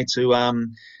goodbye to a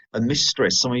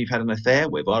mistress, someone you've had an affair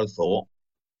with, I'd have thought.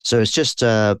 So it's just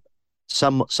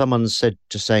someone said,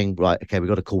 just saying, right, okay, we've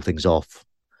got to call things off.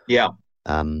 Yeah.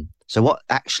 So what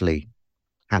actually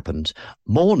happened?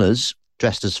 Mourners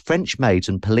dressed as French maids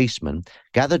and policemen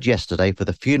gathered yesterday for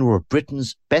the funeral of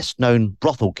Britain's best-known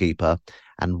brothel keeper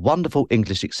and wonderful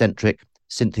English eccentric,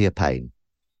 Cynthia Payne.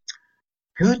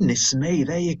 Goodness me,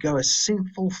 there you go, a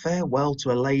sinful farewell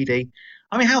to a lady.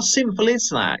 I mean, how sinful is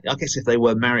that? I guess if they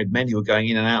were married men who were going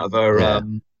in and out of her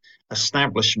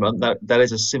establishment, that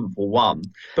is a sinful one.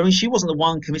 But I mean, she wasn't the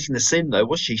one committing the sin, though,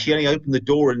 was she? She only opened the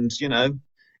door and,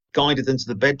 guided them to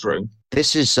the bedroom.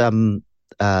 This is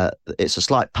it's a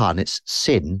slight pun. It's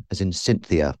sin, as in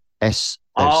Cynthia. S.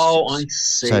 Oh, I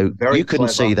see. So Very you couldn't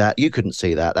clever. see that. You couldn't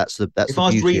see that. That's If the I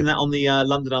was beauty reading of... that on the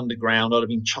London Underground, I'd have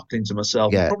been chuckling to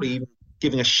myself. Yeah. Probably even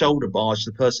giving a shoulder barge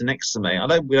to the person next to me.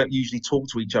 We don't usually talk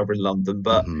to each other in London,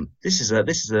 but this is a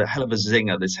hell of a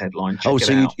zinger. This headline. Check it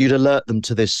out. You'd alert them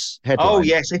to this headline. Oh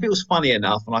yes, if it was funny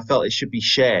enough and I felt it should be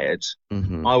shared,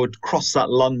 I would cross that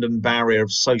London barrier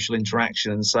of social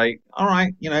interaction and say, "All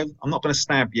right, I'm not going to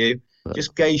stab you.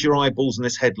 Just gaze your eyeballs on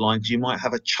this headline because you might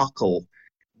have a chuckle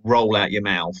roll out your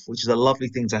mouth, which is a lovely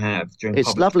thing to have during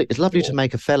It's lovely. It's lovely to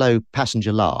make a fellow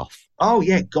passenger laugh. Oh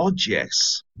yeah, God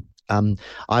yes.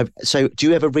 So do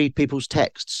you ever read people's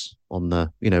texts on the,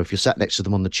 if you're sat next to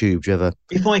them on the tube, do you ever?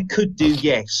 If I could do,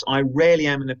 yes. I rarely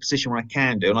am in a position where I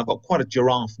can do, and I've got quite a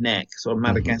giraffe neck, sort of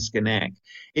Madagascar neck.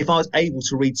 If I was able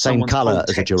to read Same someone's colour whole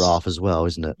as a text- giraffe as well,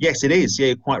 isn't it? Yes, it is. Yeah,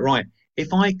 you're quite right.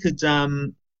 If I could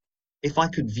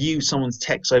view someone's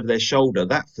text over their shoulder,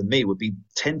 that for me would be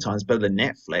 10 times better than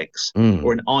Netflix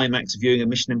or an IMAX viewing of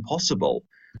Mission Impossible.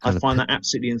 I find that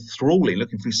absolutely enthralling,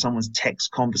 looking through someone's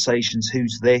text conversations.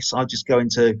 Who's this? I just go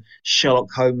into Sherlock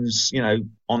Holmes,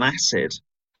 on acid.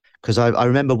 Because I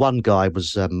remember one guy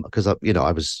was,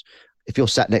 if you're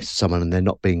sat next to someone and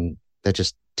they're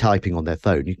just typing on their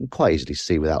phone, you can quite easily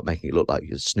see without making it look like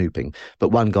you're snooping. But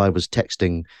one guy was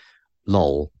texting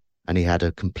lol, and he had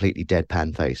a completely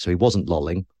deadpan face. So he wasn't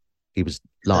lolling, he was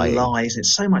lying. Lies. It's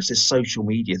so much this social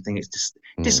media thing. It's just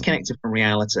disconnected from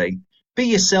reality. Be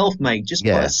yourself, mate. Just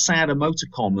put a sad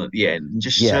emoticon at the end and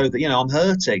just show that, I'm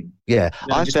hurting. Yeah.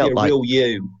 I felt like real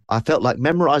you. I felt like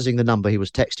memorizing the number he was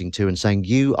texting to and saying,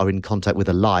 you are in contact with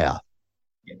a liar.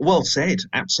 Well said.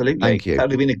 Absolutely. Thank you. That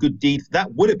would have been a good deed.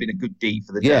 That would have been a good deed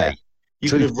for the day. You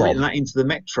could have written that into the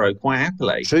Metro quite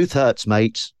happily. Truth hurts,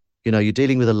 mate. You're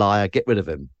dealing with a liar. Get rid of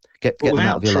him. Get them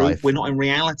out of your life. We're not in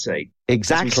reality.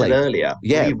 Exactly. As we said earlier.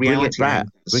 Yeah, bring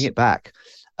it back.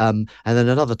 And then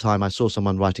another time I saw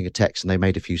someone writing a text and they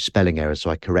made a few spelling errors, so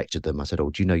I corrected them. I said,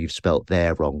 "Oh, do you know you've spelt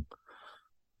there wrong?"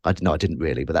 I didn't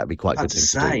really, but that'd be quite a good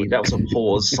thing to do. That was a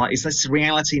pause. Like, is this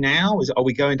reality now? Are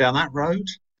we going down that road?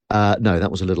 No,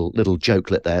 that was a little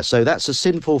jokelet there. So that's a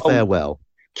sinful farewell.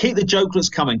 Keep the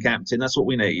jokelets coming, Captain. That's what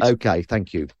we need. Okay,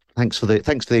 thank you. Thanks for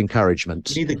the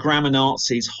encouragement. We need the grammar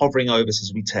Nazis hovering over us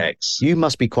as we text. You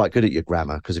must be quite good at your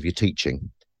grammar because of your teaching.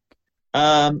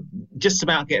 Just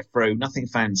about get through. Nothing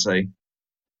fancy.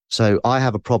 So I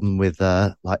have a problem with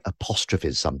like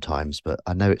apostrophes sometimes, but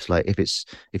I know it's like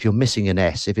if you're missing an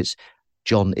S, if it's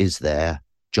John is there,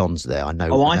 John's there. I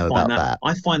know about that.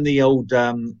 I find the old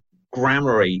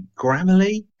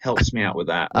Grammarly helps me out with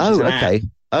that. Oh, okay. App.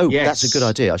 Oh, yes. That's a good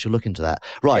idea. I should look into that.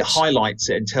 Right. It highlights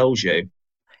it and tells you.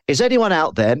 Is anyone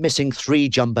out there missing 3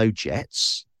 jumbo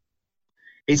jets?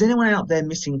 Is anyone out there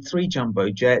missing 3 jumbo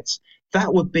jets?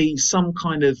 That would be some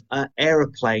kind of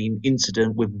aeroplane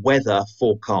incident with weather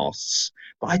forecasts.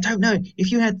 But I don't know.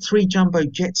 If you had 3 jumbo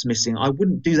jets missing, I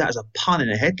wouldn't do that as a pun in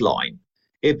a headline.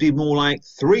 It'd be more like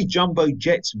 3 jumbo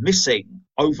jets missing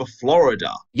over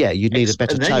Florida. Yeah, you'd need a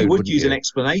better tone. And then you would use an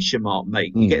exclamation mark,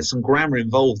 mate. You get some grammar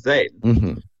involved then.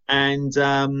 Mm-hmm.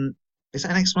 And is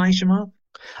that an exclamation mark?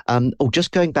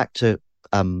 Just going back to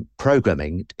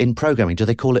programming. In programming, do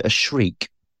they call it a shriek?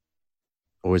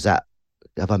 Or is that...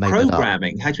 Have I made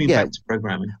programming? That up? How do you mean back to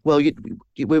programming? Well,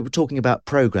 we were talking about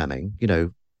programming,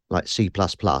 like C++.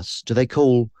 Do they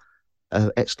call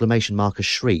exclamation mark a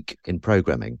shriek in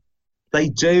programming? They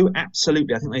do,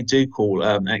 absolutely. I think they do call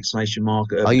an exclamation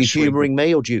mark. Are you humouring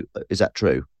me, or is that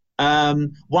true? Well,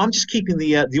 I'm just keeping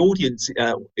the audience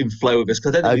in flow with us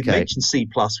because I don't think we've mentioned C+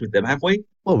 with them, have we?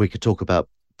 Well, we could talk about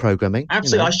programming.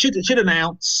 Absolutely. I should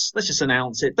announce. Let's just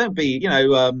announce it. Don't be,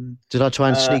 Did I try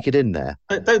and sneak it in there?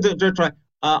 Don't try.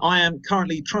 I am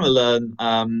currently trying to learn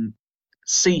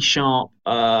C#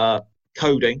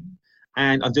 coding,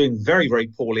 and I'm doing very, very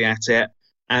poorly at it.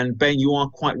 And Ben, you are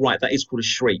quite right. That is called a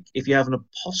shriek. If you have an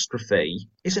apostrophe,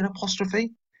 is it an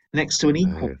apostrophe next to an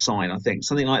equal sign? I think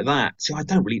something like that. See, I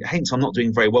don't really. Hence, I'm not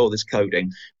doing very well with this coding.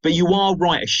 But you are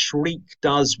right. A shriek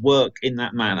does work in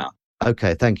that manner.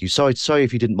 Okay, thank you. Sorry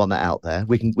if you didn't want that out there.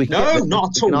 We can not at all.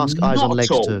 We can ask Eyes on Legs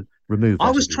to remove that.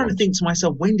 I was trying to think to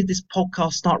myself, when did this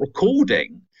podcast start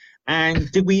recording?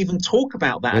 And did we even talk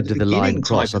about that? When did the line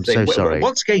cross? I'm so sorry.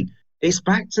 Once again, it's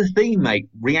back to theme, mate.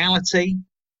 Reality,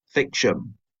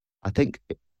 fiction. I think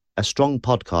a strong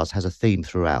podcast has a theme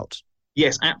throughout.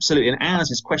 Yes, absolutely. And ours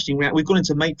is questioning reality. We've gone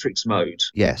into Matrix mode.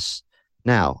 Yes.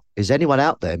 Now, is anyone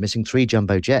out there missing 3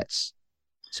 jumbo jets?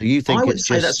 So you think I would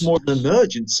say that's more an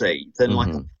emergency than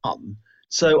like a pun.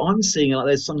 So I'm seeing like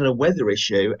there's some kind of weather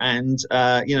issue, and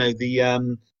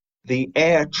the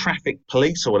air traffic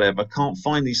police or whatever can't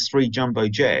find these 3 jumbo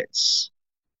jets,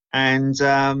 and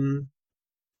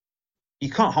you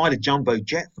can't hide a jumbo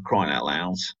jet for crying out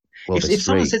loud. Well, if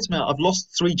someone said to me, "I've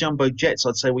lost 3 jumbo jets,"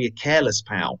 I'd say, "Well, you're careless,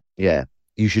 pal." Yeah,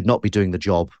 you should not be doing the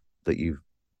job that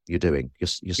you're doing.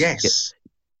 Yes.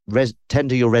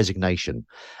 Tender your resignation.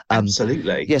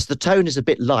 Absolutely. Yes, the tone is a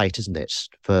bit light, isn't it?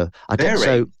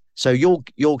 So you're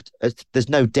there's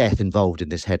no death involved in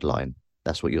this headline.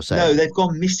 That's what you're saying. No, they've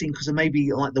gone missing because of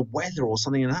maybe like the weather or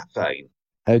something in that vein.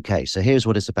 Okay, so here's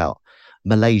what it's about.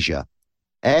 Malaysia.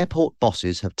 Airport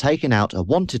bosses have taken out a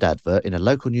wanted advert in a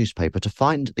local newspaper to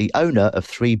find the owner of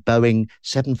 3 Boeing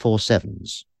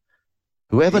 747s.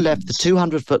 Whoever left the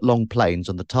 200-foot-long planes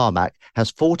on the tarmac has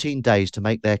 14 days to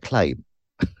make their claim.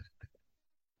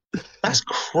 That's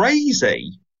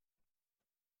crazy.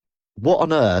 What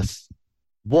on earth?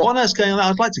 What on earth's going on?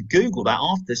 I'd like to Google that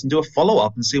after this and do a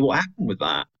follow-up and see what happened with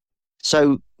that.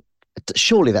 So,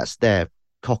 surely that's their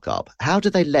cock-up. How do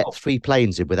they let 3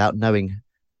 planes in without knowing?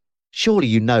 Surely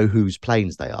you know whose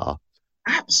planes they are.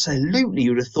 Absolutely,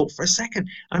 you would have thought for a second.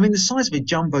 I mean, the size of a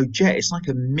jumbo jet, it's like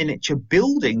a miniature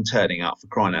building turning up, for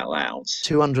crying out loud.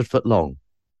 200 foot long.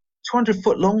 200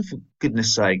 foot long, for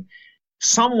goodness sake.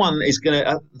 Someone is going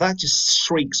to... that just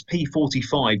shrieks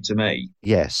P45 to me.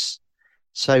 Yes.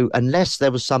 So unless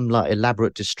there was some like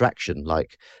elaborate distraction,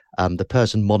 like the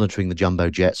person monitoring the jumbo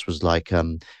jets was like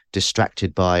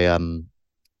distracted by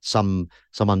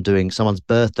someone doing someone's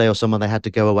birthday or someone they had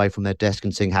to go away from their desk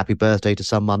and sing happy birthday to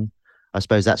someone. I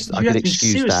suppose that's... I could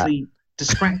excuse that. Seriously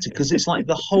distracted because it's like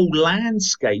the whole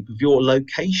landscape of your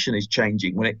location is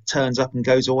changing when it turns up and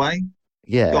goes away.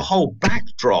 Yeah. The whole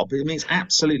backdrop, I mean, it's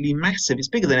absolutely massive. It's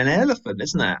bigger than an elephant,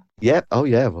 isn't it? Yep. Oh,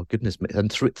 yeah. Well, goodness me.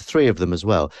 And 3 of them as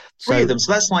well. Three of them.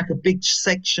 So that's like a big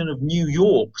section of New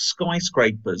York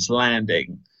skyscrapers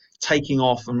landing, taking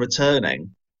off and returning.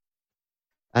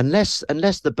 Unless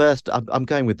the birthday... I'm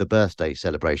going with the birthday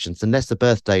celebrations. Unless the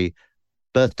birthday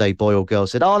boy or girl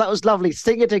said, "Oh, that was lovely,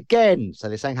 sing it again." So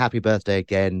they sang happy birthday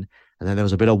again, and then there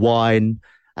was a bit of wine,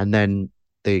 and then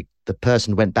the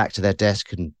person went back to their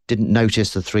desk and didn't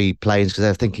notice the 3 planes because they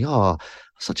were thinking, "Oh,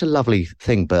 such a lovely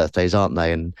thing, birthdays, aren't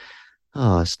they?" And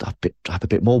I have a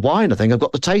bit more wine. I think I've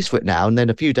got the taste for it now. And then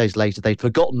a few days later, they'd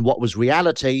forgotten what was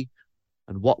reality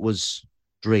and what was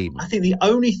dream. I think the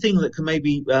only thing that can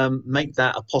maybe make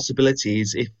that a possibility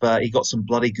is if he got some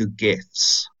bloody good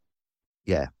gifts.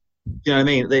 Yeah. You know what I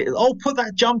mean? Put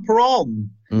that jumper on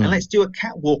and Mm. let's do a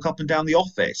catwalk up and down the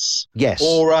office. Yes.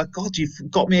 Or, God, you've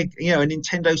got me a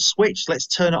Nintendo Switch. Let's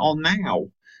turn it on now,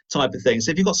 type of thing.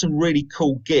 So if you've got some really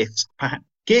cool gifts,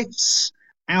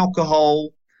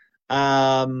 alcohol,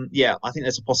 I think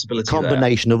there's a possibility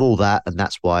combination of all that, and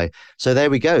that's why. So there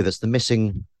we go. That's the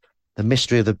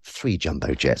mystery of the 3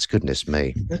 jumbo jets. Goodness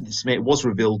me. Goodness me, it was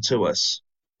revealed to us.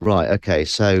 Right. Okay.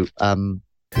 So,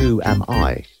 who am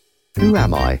I? Who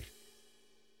am I?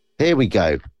 Here we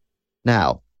go.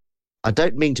 Now, I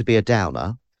don't mean to be a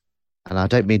downer, and I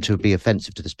don't mean to be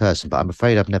offensive to this person, but I'm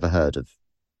afraid I've never heard of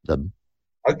them.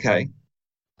 Okay.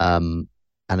 And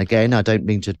again, I don't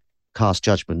mean to pass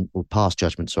judgment,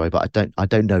 sorry, but I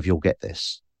don't know if you'll get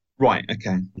this. Right.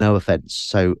 Okay. No offense.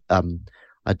 So,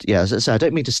 as I say, I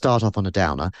don't mean to start off on a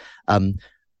downer.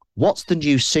 What's the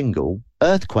new single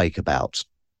Earthquake about?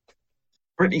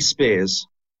 Britney Spears.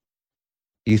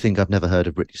 You think I've never heard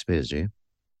of Britney Spears, do you?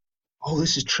 Oh,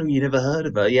 this is true. You never heard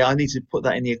of her. Yeah, I need to put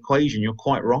that in the equation. You're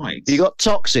quite right. You got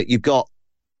Toxic. You've got,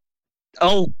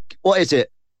 what is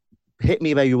it? Hit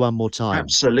me maybe one more time.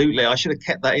 Absolutely. I should have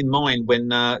kept that in mind when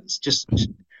just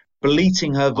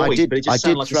bleating her voice. But it just I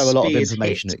did like throw a lot of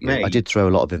information at you. I did throw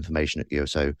a lot of information at you.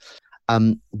 So,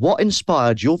 what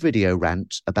inspired your video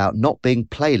rant about not being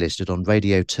playlisted on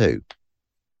Radio 2?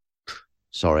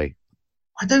 Sorry.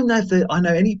 I don't know if I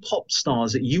know any pop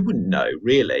stars that you wouldn't know,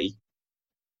 really.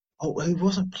 Oh, who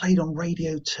wasn't played on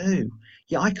Radio 2?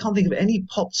 Yeah, I can't think of any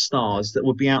pop stars that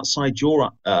would be outside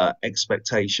your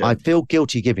expectation. I feel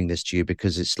guilty giving this to you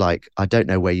because it's like, I don't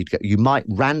know where you'd get. You might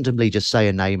randomly just say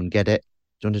a name and get it.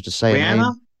 Do you want to just say a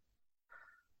name?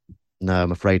 No,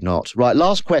 I'm afraid not. Right,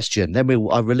 last question. Then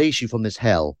I'll release you from this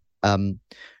hell.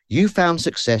 You found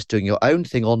success doing your own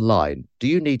thing online. Do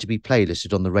you need to be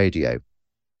playlisted on the radio?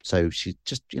 So she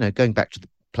just, going back to the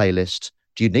playlist,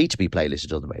 do you need to be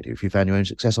playlisted on the radio if you found your own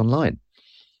success online?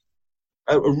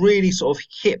 A really sort of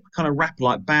hip kind of rapper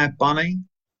like Bad Bunny.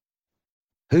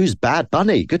 Who's Bad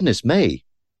Bunny? Goodness me.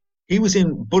 He was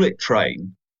in Bullet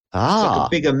Train. Ah. Like a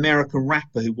big American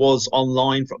rapper who was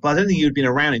online. But I don't think he'd been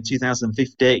around in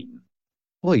 2015.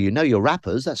 Well, you know your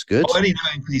rappers. That's good. I only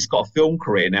know him because he's got a film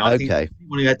career now. I think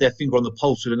anyone who had their finger on the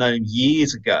pulse would have known him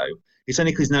years ago. It's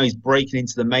only because now he's breaking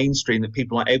into the mainstream that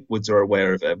people like Edwards are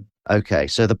aware of him. Okay,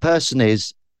 so the person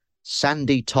is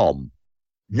Sandy Tom.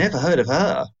 Never heard of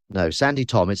her. No, Sandy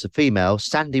Tom. It's a female.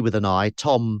 Sandy with an I.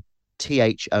 Tom,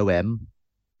 Thom.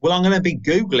 Well, I'm going to be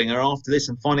Googling her after this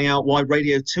and finding out why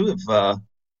Radio 2 have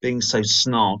being so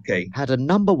snarky. Had a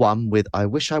 #1 with I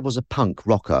Wish I Was a Punk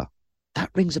Rocker.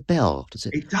 That rings a bell, does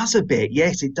it? It does a bit.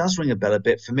 Yes, it does ring a bell a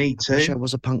bit for me too. I Wish I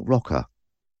Was a Punk Rocker.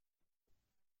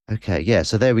 Okay, yeah,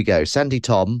 so there we go. Sandy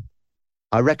Tom.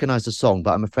 I recognise the song,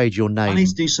 but I'm afraid your name... I need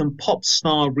to do some pop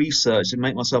star research and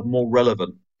make myself more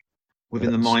relevant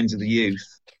within the minds of the youth.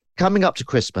 Coming up to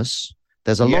Christmas,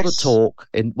 there's a lot of talk,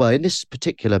 in this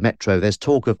particular metro, there's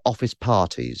talk of office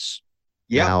parties.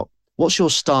 Yeah. Now, what's your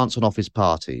stance on office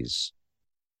parties?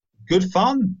 Good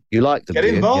fun. You like them? Get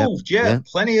involved, yeah.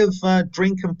 Plenty of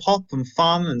drink and pop and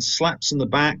fun and slaps on the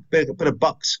back, bit of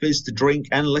Bucks Fizz to drink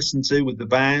and listen to with the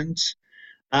band.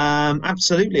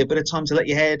 Absolutely, a bit of time to let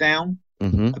your hair down,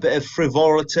 a bit of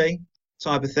frivolity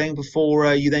type of thing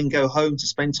before you then go home to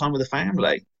spend time with the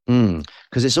family.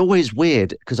 Because it's always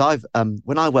weird, because I've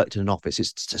when I worked in an office,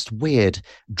 it's just weird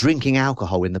drinking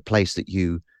alcohol in the place that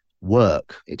you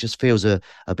work. It just feels a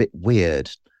bit weird,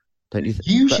 don't you?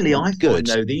 Usually I find,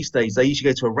 though, these days they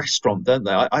usually go to a restaurant, don't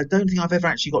they? I don't think I've ever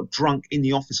actually got drunk in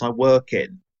the office I work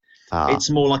in. It's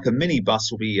more like a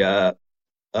minibus will be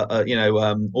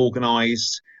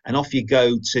organised, and off you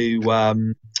go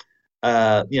to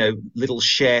Little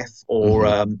Chef or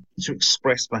to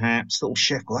Express, perhaps. Little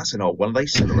Chef, well, that's an old one. They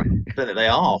still around. I don't think they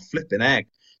are. Flipping egg.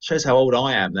 Shows how old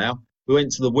I am now. We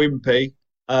went to the Wimpy.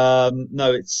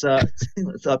 No, it's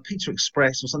Pizza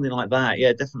Express or something like that.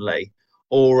 Yeah, definitely.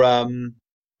 Or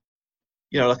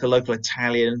like a local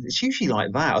Italian. It's usually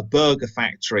like that. A burger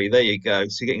factory. There you go.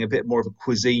 So you're getting a bit more of a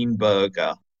cuisine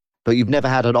burger. But you've never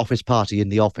had an office party in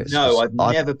the office? No, I've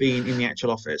never been in the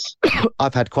actual office.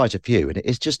 I've had quite a few, and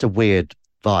it's just a weird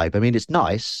vibe. I mean, it's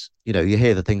nice. You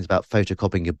hear the things about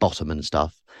photocopying your bottom and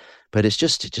stuff, but it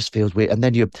just feels weird. And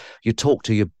then you talk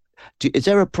to is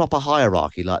there a proper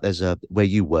hierarchy? Like where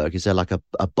you work, is there like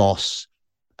a boss?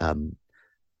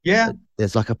 Yeah.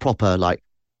 There's like a proper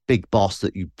big boss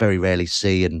that you very rarely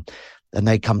see, and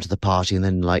they come to the party, and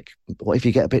then what if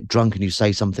you get a bit drunk and you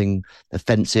say something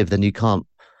offensive, then you can't.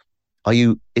 Are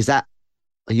you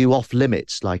off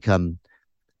limits? Because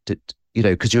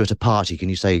you're at a party, can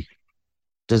you say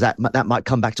that might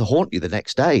come back to haunt you the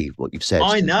next day, what you've said?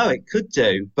 I know it could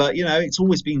do, but it's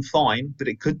always been fine. But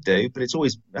it could do, but it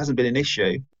hasn't been an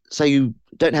issue. So you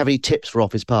don't have any tips for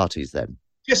office parties then?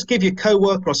 Just give your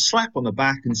co-worker a slap on the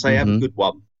back and say, "Have a good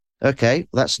one." Okay,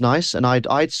 that's nice. And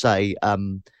I'd say,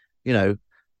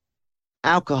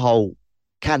 alcohol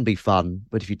can be fun,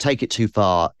 but if you take it too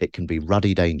far, it can be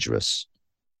ruddy dangerous.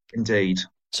 Indeed.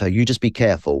 So you just be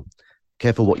careful.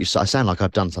 Careful what you say. I sound like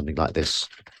I've done something like this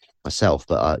myself,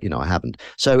 but I haven't.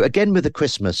 So again, with the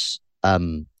Christmas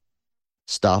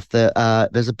stuff,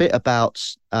 there's a bit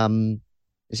about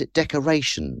is it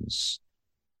decorations?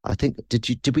 I think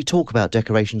did we talk about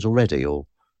decorations already, or?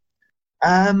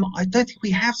 I don't think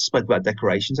we have spoke about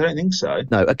decorations. I don't think so.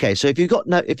 No. Okay. So if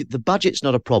the budget's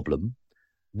not a problem,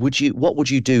 what would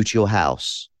you do to your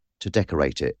house to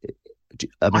decorate it?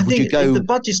 I think if the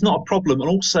budget's not a problem, and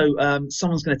also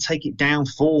someone's going to take it down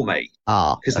for me.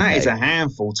 Because that is a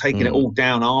handful, taking it all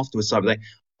down afterwards. Type of thing.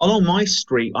 Along my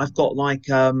street, I've got like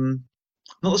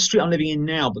not the street I'm living in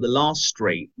now, but the last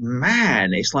street.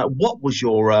 Man, it's like, what was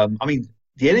your? I mean,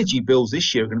 the energy bills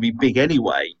this year are going to be big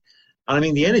anyway. And I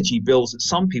mean, the energy bills that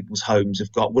some people's homes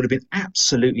have got would have been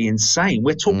absolutely insane.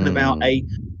 We're talking about a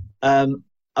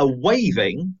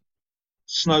waving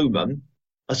snowman,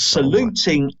 a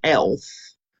saluting elf,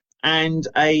 and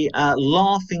a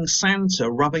laughing Santa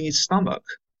rubbing his stomach.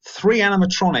 3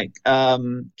 animatronic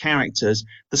characters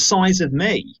the size of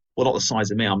me. Well, not the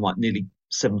size of me. I'm like nearly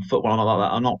 7 foot. Well, I'm not like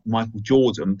that. I'm not Michael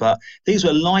Jordan, but these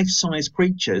were life-size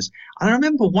creatures. And I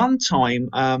remember one time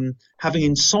having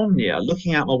insomnia,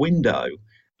 looking out my window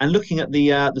and looking at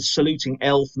the saluting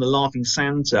elf and the laughing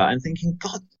Santa, and thinking,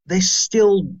 God,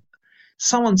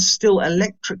 someone's still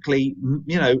electrically,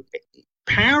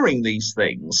 powering these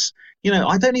things.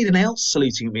 I don't need an elf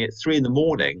saluting at me at 3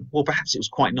 a.m. Well, perhaps it was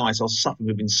quite nice. I was suffering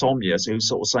with insomnia, so he was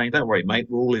sort of saying, "Don't worry, mate,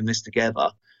 we're all in this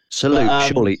together."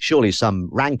 Salute, surely some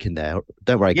rank in there.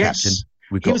 Don't worry, yes.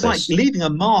 Captain. He was like leaving a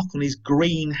mark on his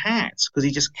green hat because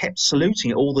he just kept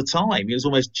saluting it all the time. He was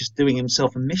almost just doing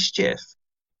himself a mischief.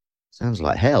 Sounds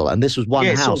like hell. And this was one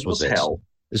house, was it? Hell.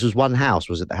 This was one house,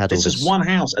 was it? That had this all this. Was one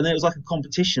house, and there was like a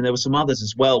competition. There were some others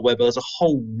as well, where there was a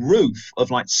whole roof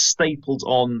of like stapled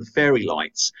on fairy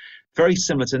lights, very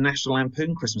similar to National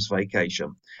Lampoon Christmas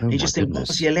Vacation. And you just think, what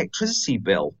was the electricity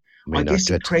bill? I guess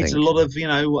it created a lot of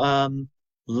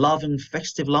love and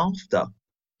festive laughter.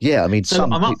 Yeah, I mean, so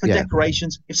I'm up for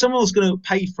decorations. If someone was going to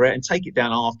pay for it and take it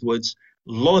down afterwards,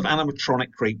 a lot of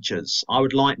animatronic creatures. I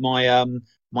would like my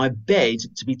my bed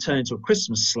to be turned into a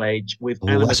Christmas sledge with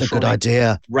animatronic that's a good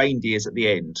idea. Reindeers at the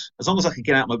end. As long as I could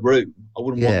get out of my room, I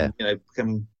wouldn't want them,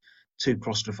 becoming too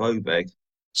claustrophobic.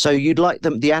 So you'd like the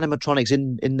animatronics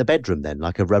in the bedroom then,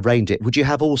 like a reindeer? Would you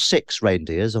have all 6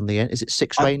 reindeers on the end? Is it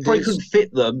 6 reindeers? I probably couldn't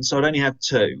fit them, so I'd only have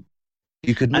 2.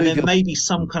 You could, and then maybe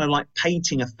some kind of like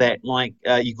painting effect, like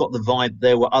you got the vibe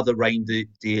there were other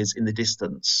reindeers in the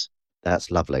distance. That's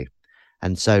lovely.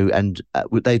 And so,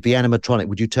 would they be animatronic?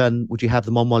 Would you have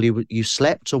them on while you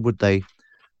slept, or would they?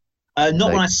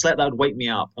 Not when I slept. That would wake me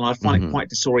up, and I'd find it quite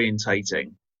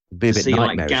disorientating to see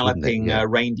like galloping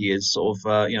reindeers sort of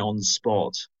on the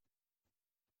spot.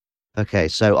 Okay,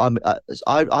 so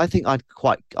I think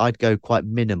I'd go quite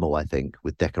minimal. I think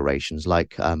with decorations,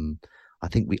 like I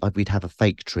think we'd have a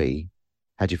fake tree.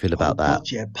 How do you feel about that?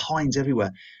 God, yeah, pines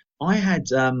everywhere. I had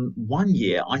one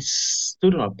year I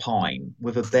stood on a pine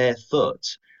with a bare foot,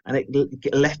 and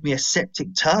it left me a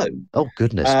septic toe. Oh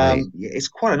goodness me! It's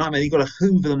quite a nightmare. You've got to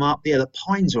hoover them up. Yeah, the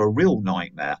pines are a real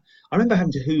nightmare. I remember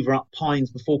having to hoover up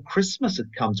pines before Christmas had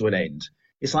come to an end.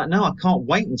 It's like, no, I can't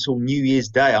wait until New Year's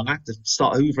Day. I'm going to have to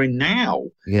start hoovering now.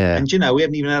 Yeah. And we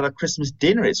haven't even had a Christmas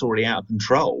dinner. It's already out of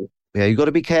control. Yeah, you've got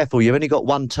to be careful. You've only got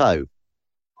one toe.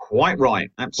 Quite right.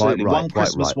 Absolutely. Quite right, one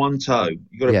Christmas, right. One toe.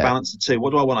 You've got to balance the two.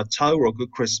 What do I want, a toe or a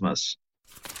good Christmas?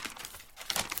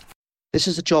 This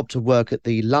is a job to work at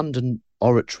the London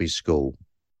Oratory School.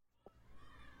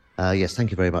 Yes,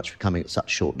 thank you very much for coming at such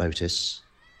short notice.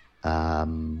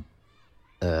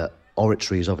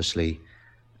 Oratory is obviously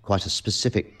quite a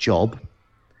specific job.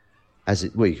 I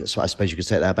suppose you could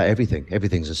say that about everything.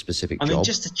 Everything's a specific job. I mean,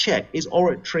 just to check, is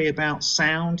oratory about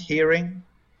sound, hearing?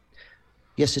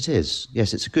 Yes, it is.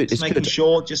 Yes, it's good. Just making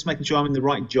sure I'm in the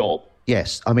right job.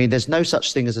 Yes, I mean, there's no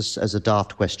such thing as a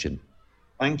daft question.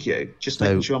 Thank you. Just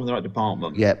making sure I'm in the right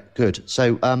department. Yeah, good.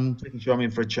 So, making sure I'm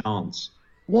in for a chance.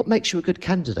 What makes you a good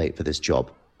candidate for this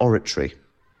job? Oratory.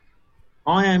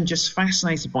 I am just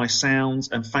fascinated by sounds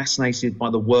and fascinated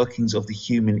by the workings of the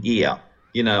human ear.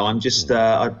 I'm just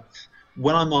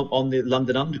when I'm on the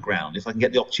London Underground, if I can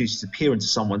get the opportunity to peer into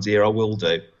someone's ear, I will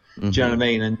do. Do you know what I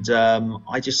mean? And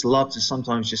I just love to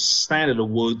sometimes just stand in the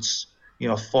woods,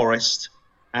 a forest,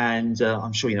 and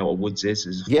I'm sure you know what woods is.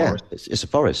 It's a forest. It's a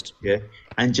forest. Yeah,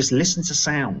 and just listen to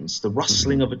sounds: the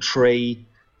rustling of a tree,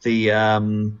 the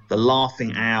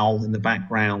laughing owl in the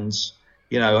background.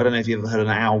 I don't know if you've ever heard an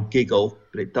owl giggle,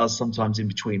 but it does sometimes in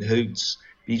between hoots.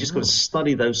 But you just got to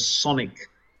study those sonic,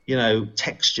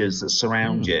 textures that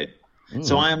surround you.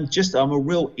 So I'm a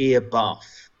real ear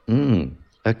buff.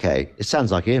 Okay, it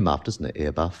sounds like ear muff, doesn't it?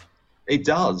 Ear buff. It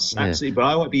does, absolutely. But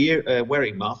I won't be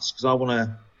wearing muffs because I want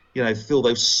to, feel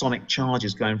those sonic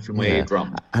charges going through my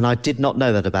eardrum. And I did not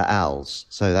know that about owls,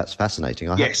 so that's fascinating.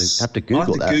 I have to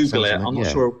Google that. Google it. I'm not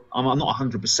sure. I'm not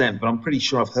 100%, but I'm pretty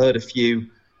sure I've heard a few,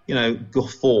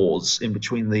 guffaws in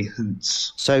between the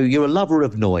hoots. So you're a lover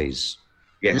of noise.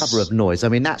 Yes. Lover of noise. I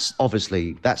mean, that's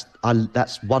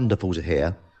wonderful to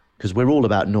hear because we're all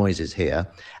about noises here.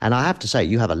 And I have to say,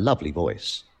 you have a lovely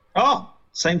voice. Oh,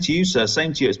 same to you, sir.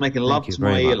 Same to you. It's making love to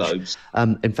my earlobes.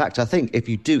 In fact, I think if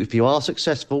you are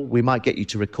successcul, we might get you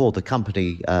to record the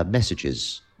company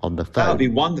messages on the phone. That would be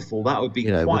wonderful. That would be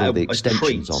quite with all the a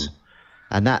extensions treat. on.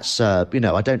 And that's, I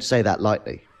don't say that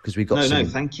lightly because we've got No,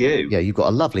 thank you. Yeah, you've got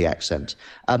a lovely accent.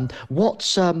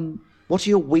 What are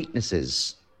your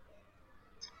weaknesses?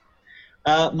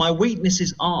 My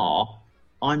weaknesses are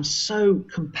I'm so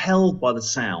compelled by the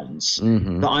sounds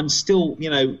that I'm still,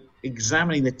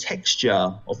 examining the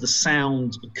texture of the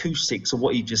sound acoustics of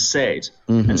what you just said.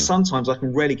 And sometimes I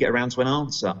can rarely get around to an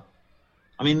answer.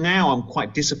 I mean, now I'm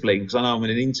quite disciplined because I know I'm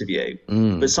in an interview.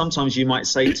 But sometimes you might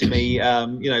say to me,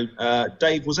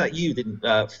 Dave, was that you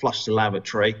didn't flush the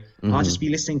lavatory? And I'll just be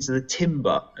listening to the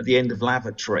timber at the end of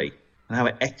lavatory and how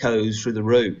it echoes through the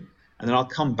room. And then I'll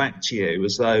come back to you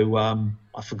as though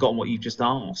I've forgotten what you just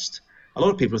asked. A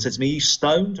lot of people have said to me, are you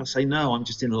stoned? I say, no, I'm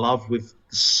just in love with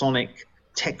the sonic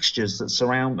textures that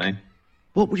surround me.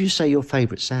 What would you say your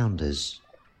favourite sound is?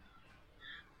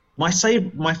 My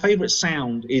favourite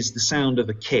sound is the sound of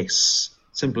a kiss.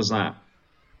 Simple as that.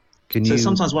 So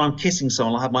sometimes when I'm kissing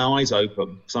someone, I have my eyes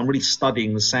open because I'm really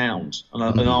studying the sound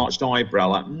and an arched eyebrow,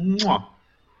 like, mwah.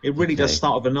 It really does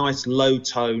start with a nice low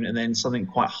tone and then something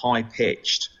quite high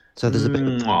pitched. So there's a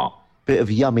bit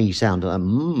of yummy sound.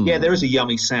 Yeah, there is a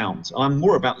yummy sound. I'm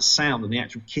more about the sound than the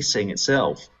actual kissing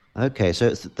itself. Okay, so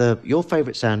it's your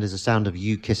favourite sound is the sound of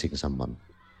you kissing someone.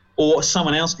 Or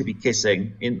someone else could be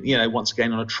kissing, once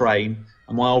again on a train,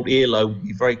 and my old earlobe would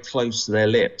be very close to their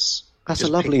lips. That's a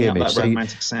lovely image. That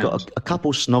romantic sound. Got a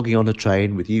couple snogging on a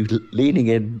train with you leaning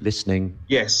in, listening.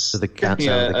 Yes, to the sound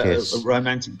of the kiss. A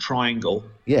romantic triangle.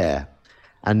 Yeah,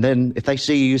 and then if they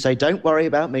see you, you say, "Don't worry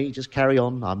about me. Just carry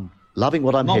on. I'm loving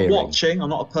what I'm hearing." I'm not watching. I'm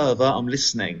not a pervert. I'm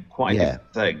listening. Quite a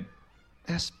different thing.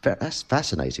 That's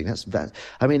fascinating.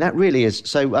 I mean, that really is.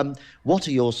 So, what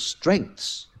are your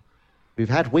strengths? We've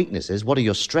had weaknesses. What are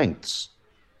your strengths?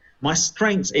 My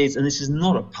strength is, and this is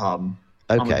not a pun,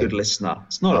 I'm a good listener.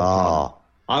 It's not a pun.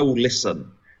 I will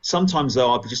listen. Sometimes,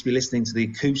 though, I'll just be listening to the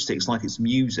acoustics like it's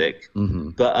music,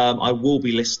 but I will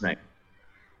be listening.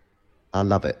 I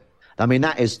love it. I mean,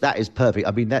 that is perfect.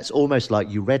 I mean, that's almost like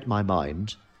you read my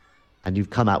mind and you've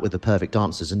come out with the perfect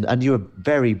answers. And you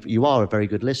are a very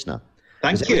good listener.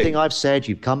 Thank you. Everything I've said,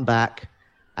 you've come back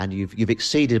and you've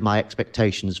exceeded my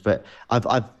expectations. But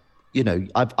I've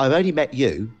only met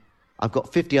you. I've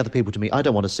got 50 other people to meet. I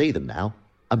don't want to see them now.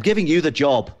 I'm giving you the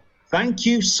job. Thank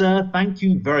you, sir. Thank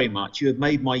you very much. You have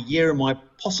made my year and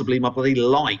possibly my bloody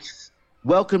life.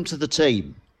 Welcome to the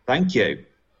team. Thank you.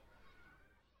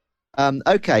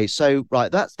 Okay, so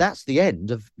right, that's the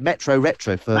end of Metro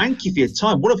Retro for. Thank you for your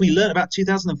time. What have we learned about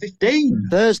 2015?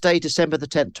 Thursday, December the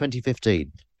 10th,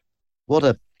 2015. What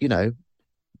a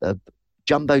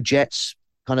jumbo jets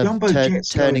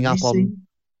turning up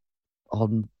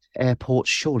on airports.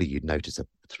 Surely you'd notice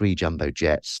 3 jumbo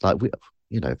jets. Like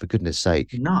for goodness sake.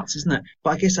 Nuts, isn't it?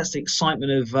 But I guess that's the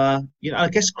excitement of I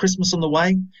guess Christmas on the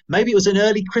way. Maybe it was an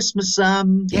early Christmas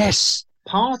yes.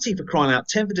 party, for crying out.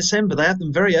 10th of December, they have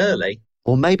them very early.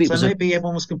 Or maybe maybe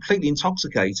everyone was completely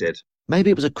intoxicated. Maybe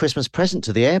it was a Christmas present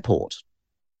to the airport.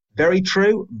 Very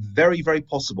true. Very, very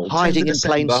possible. Hiding in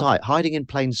plain sight. Hiding in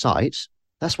plain sight.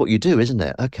 That's what you do, isn't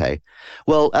it? Okay.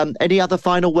 Well, any other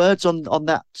final words on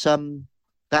that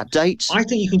date? I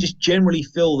think you can just generally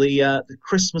feel the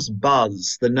Christmas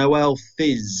buzz, the Noel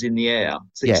fizz in the air,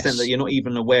 to the extent that you're not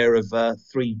even aware of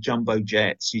 3 jumbo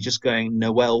jets. You're just going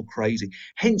Noel crazy.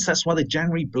 Hence, that's why the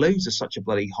January blues are such a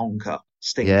bloody honker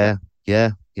stinker.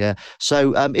 Yeah.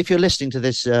 So if you're listening to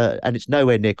this and it's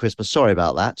nowhere near Christmas, sorry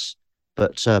about that.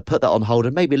 But put that on hold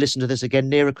and maybe listen to this again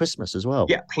nearer Christmas as well.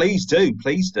 Yeah, please do.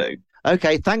 Please do.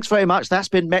 Okay, thanks very much. That's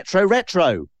been Metro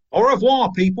Retro. Au revoir,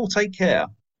 people. Take care.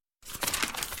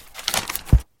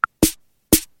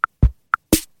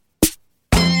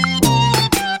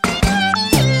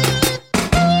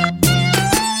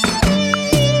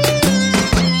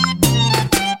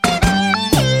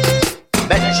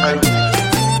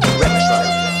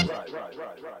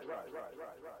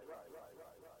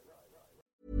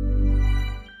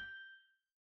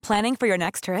 Planning for your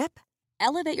next trip?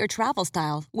 Elevate your travel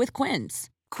style with Quince.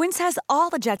 Quince has all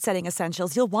the jet-setting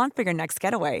essentials you'll want for your next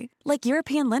getaway, like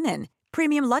European linen,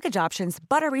 premium luggage options,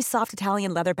 buttery soft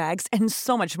Italian leather bags, and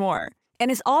so much more. And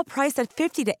is all priced at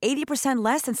 50 to 80%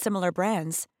 less than similar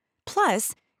brands.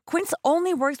 Plus, Quince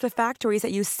only works with factories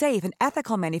that use safe and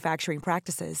ethical manufacturing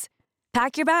practices.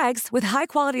 Pack your bags with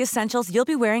high-quality essentials you'll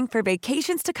be wearing for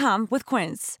vacations to come with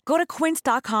Quince. Go to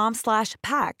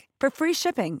quince.com/pack for free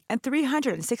shipping and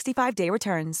 365-day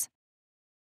returns.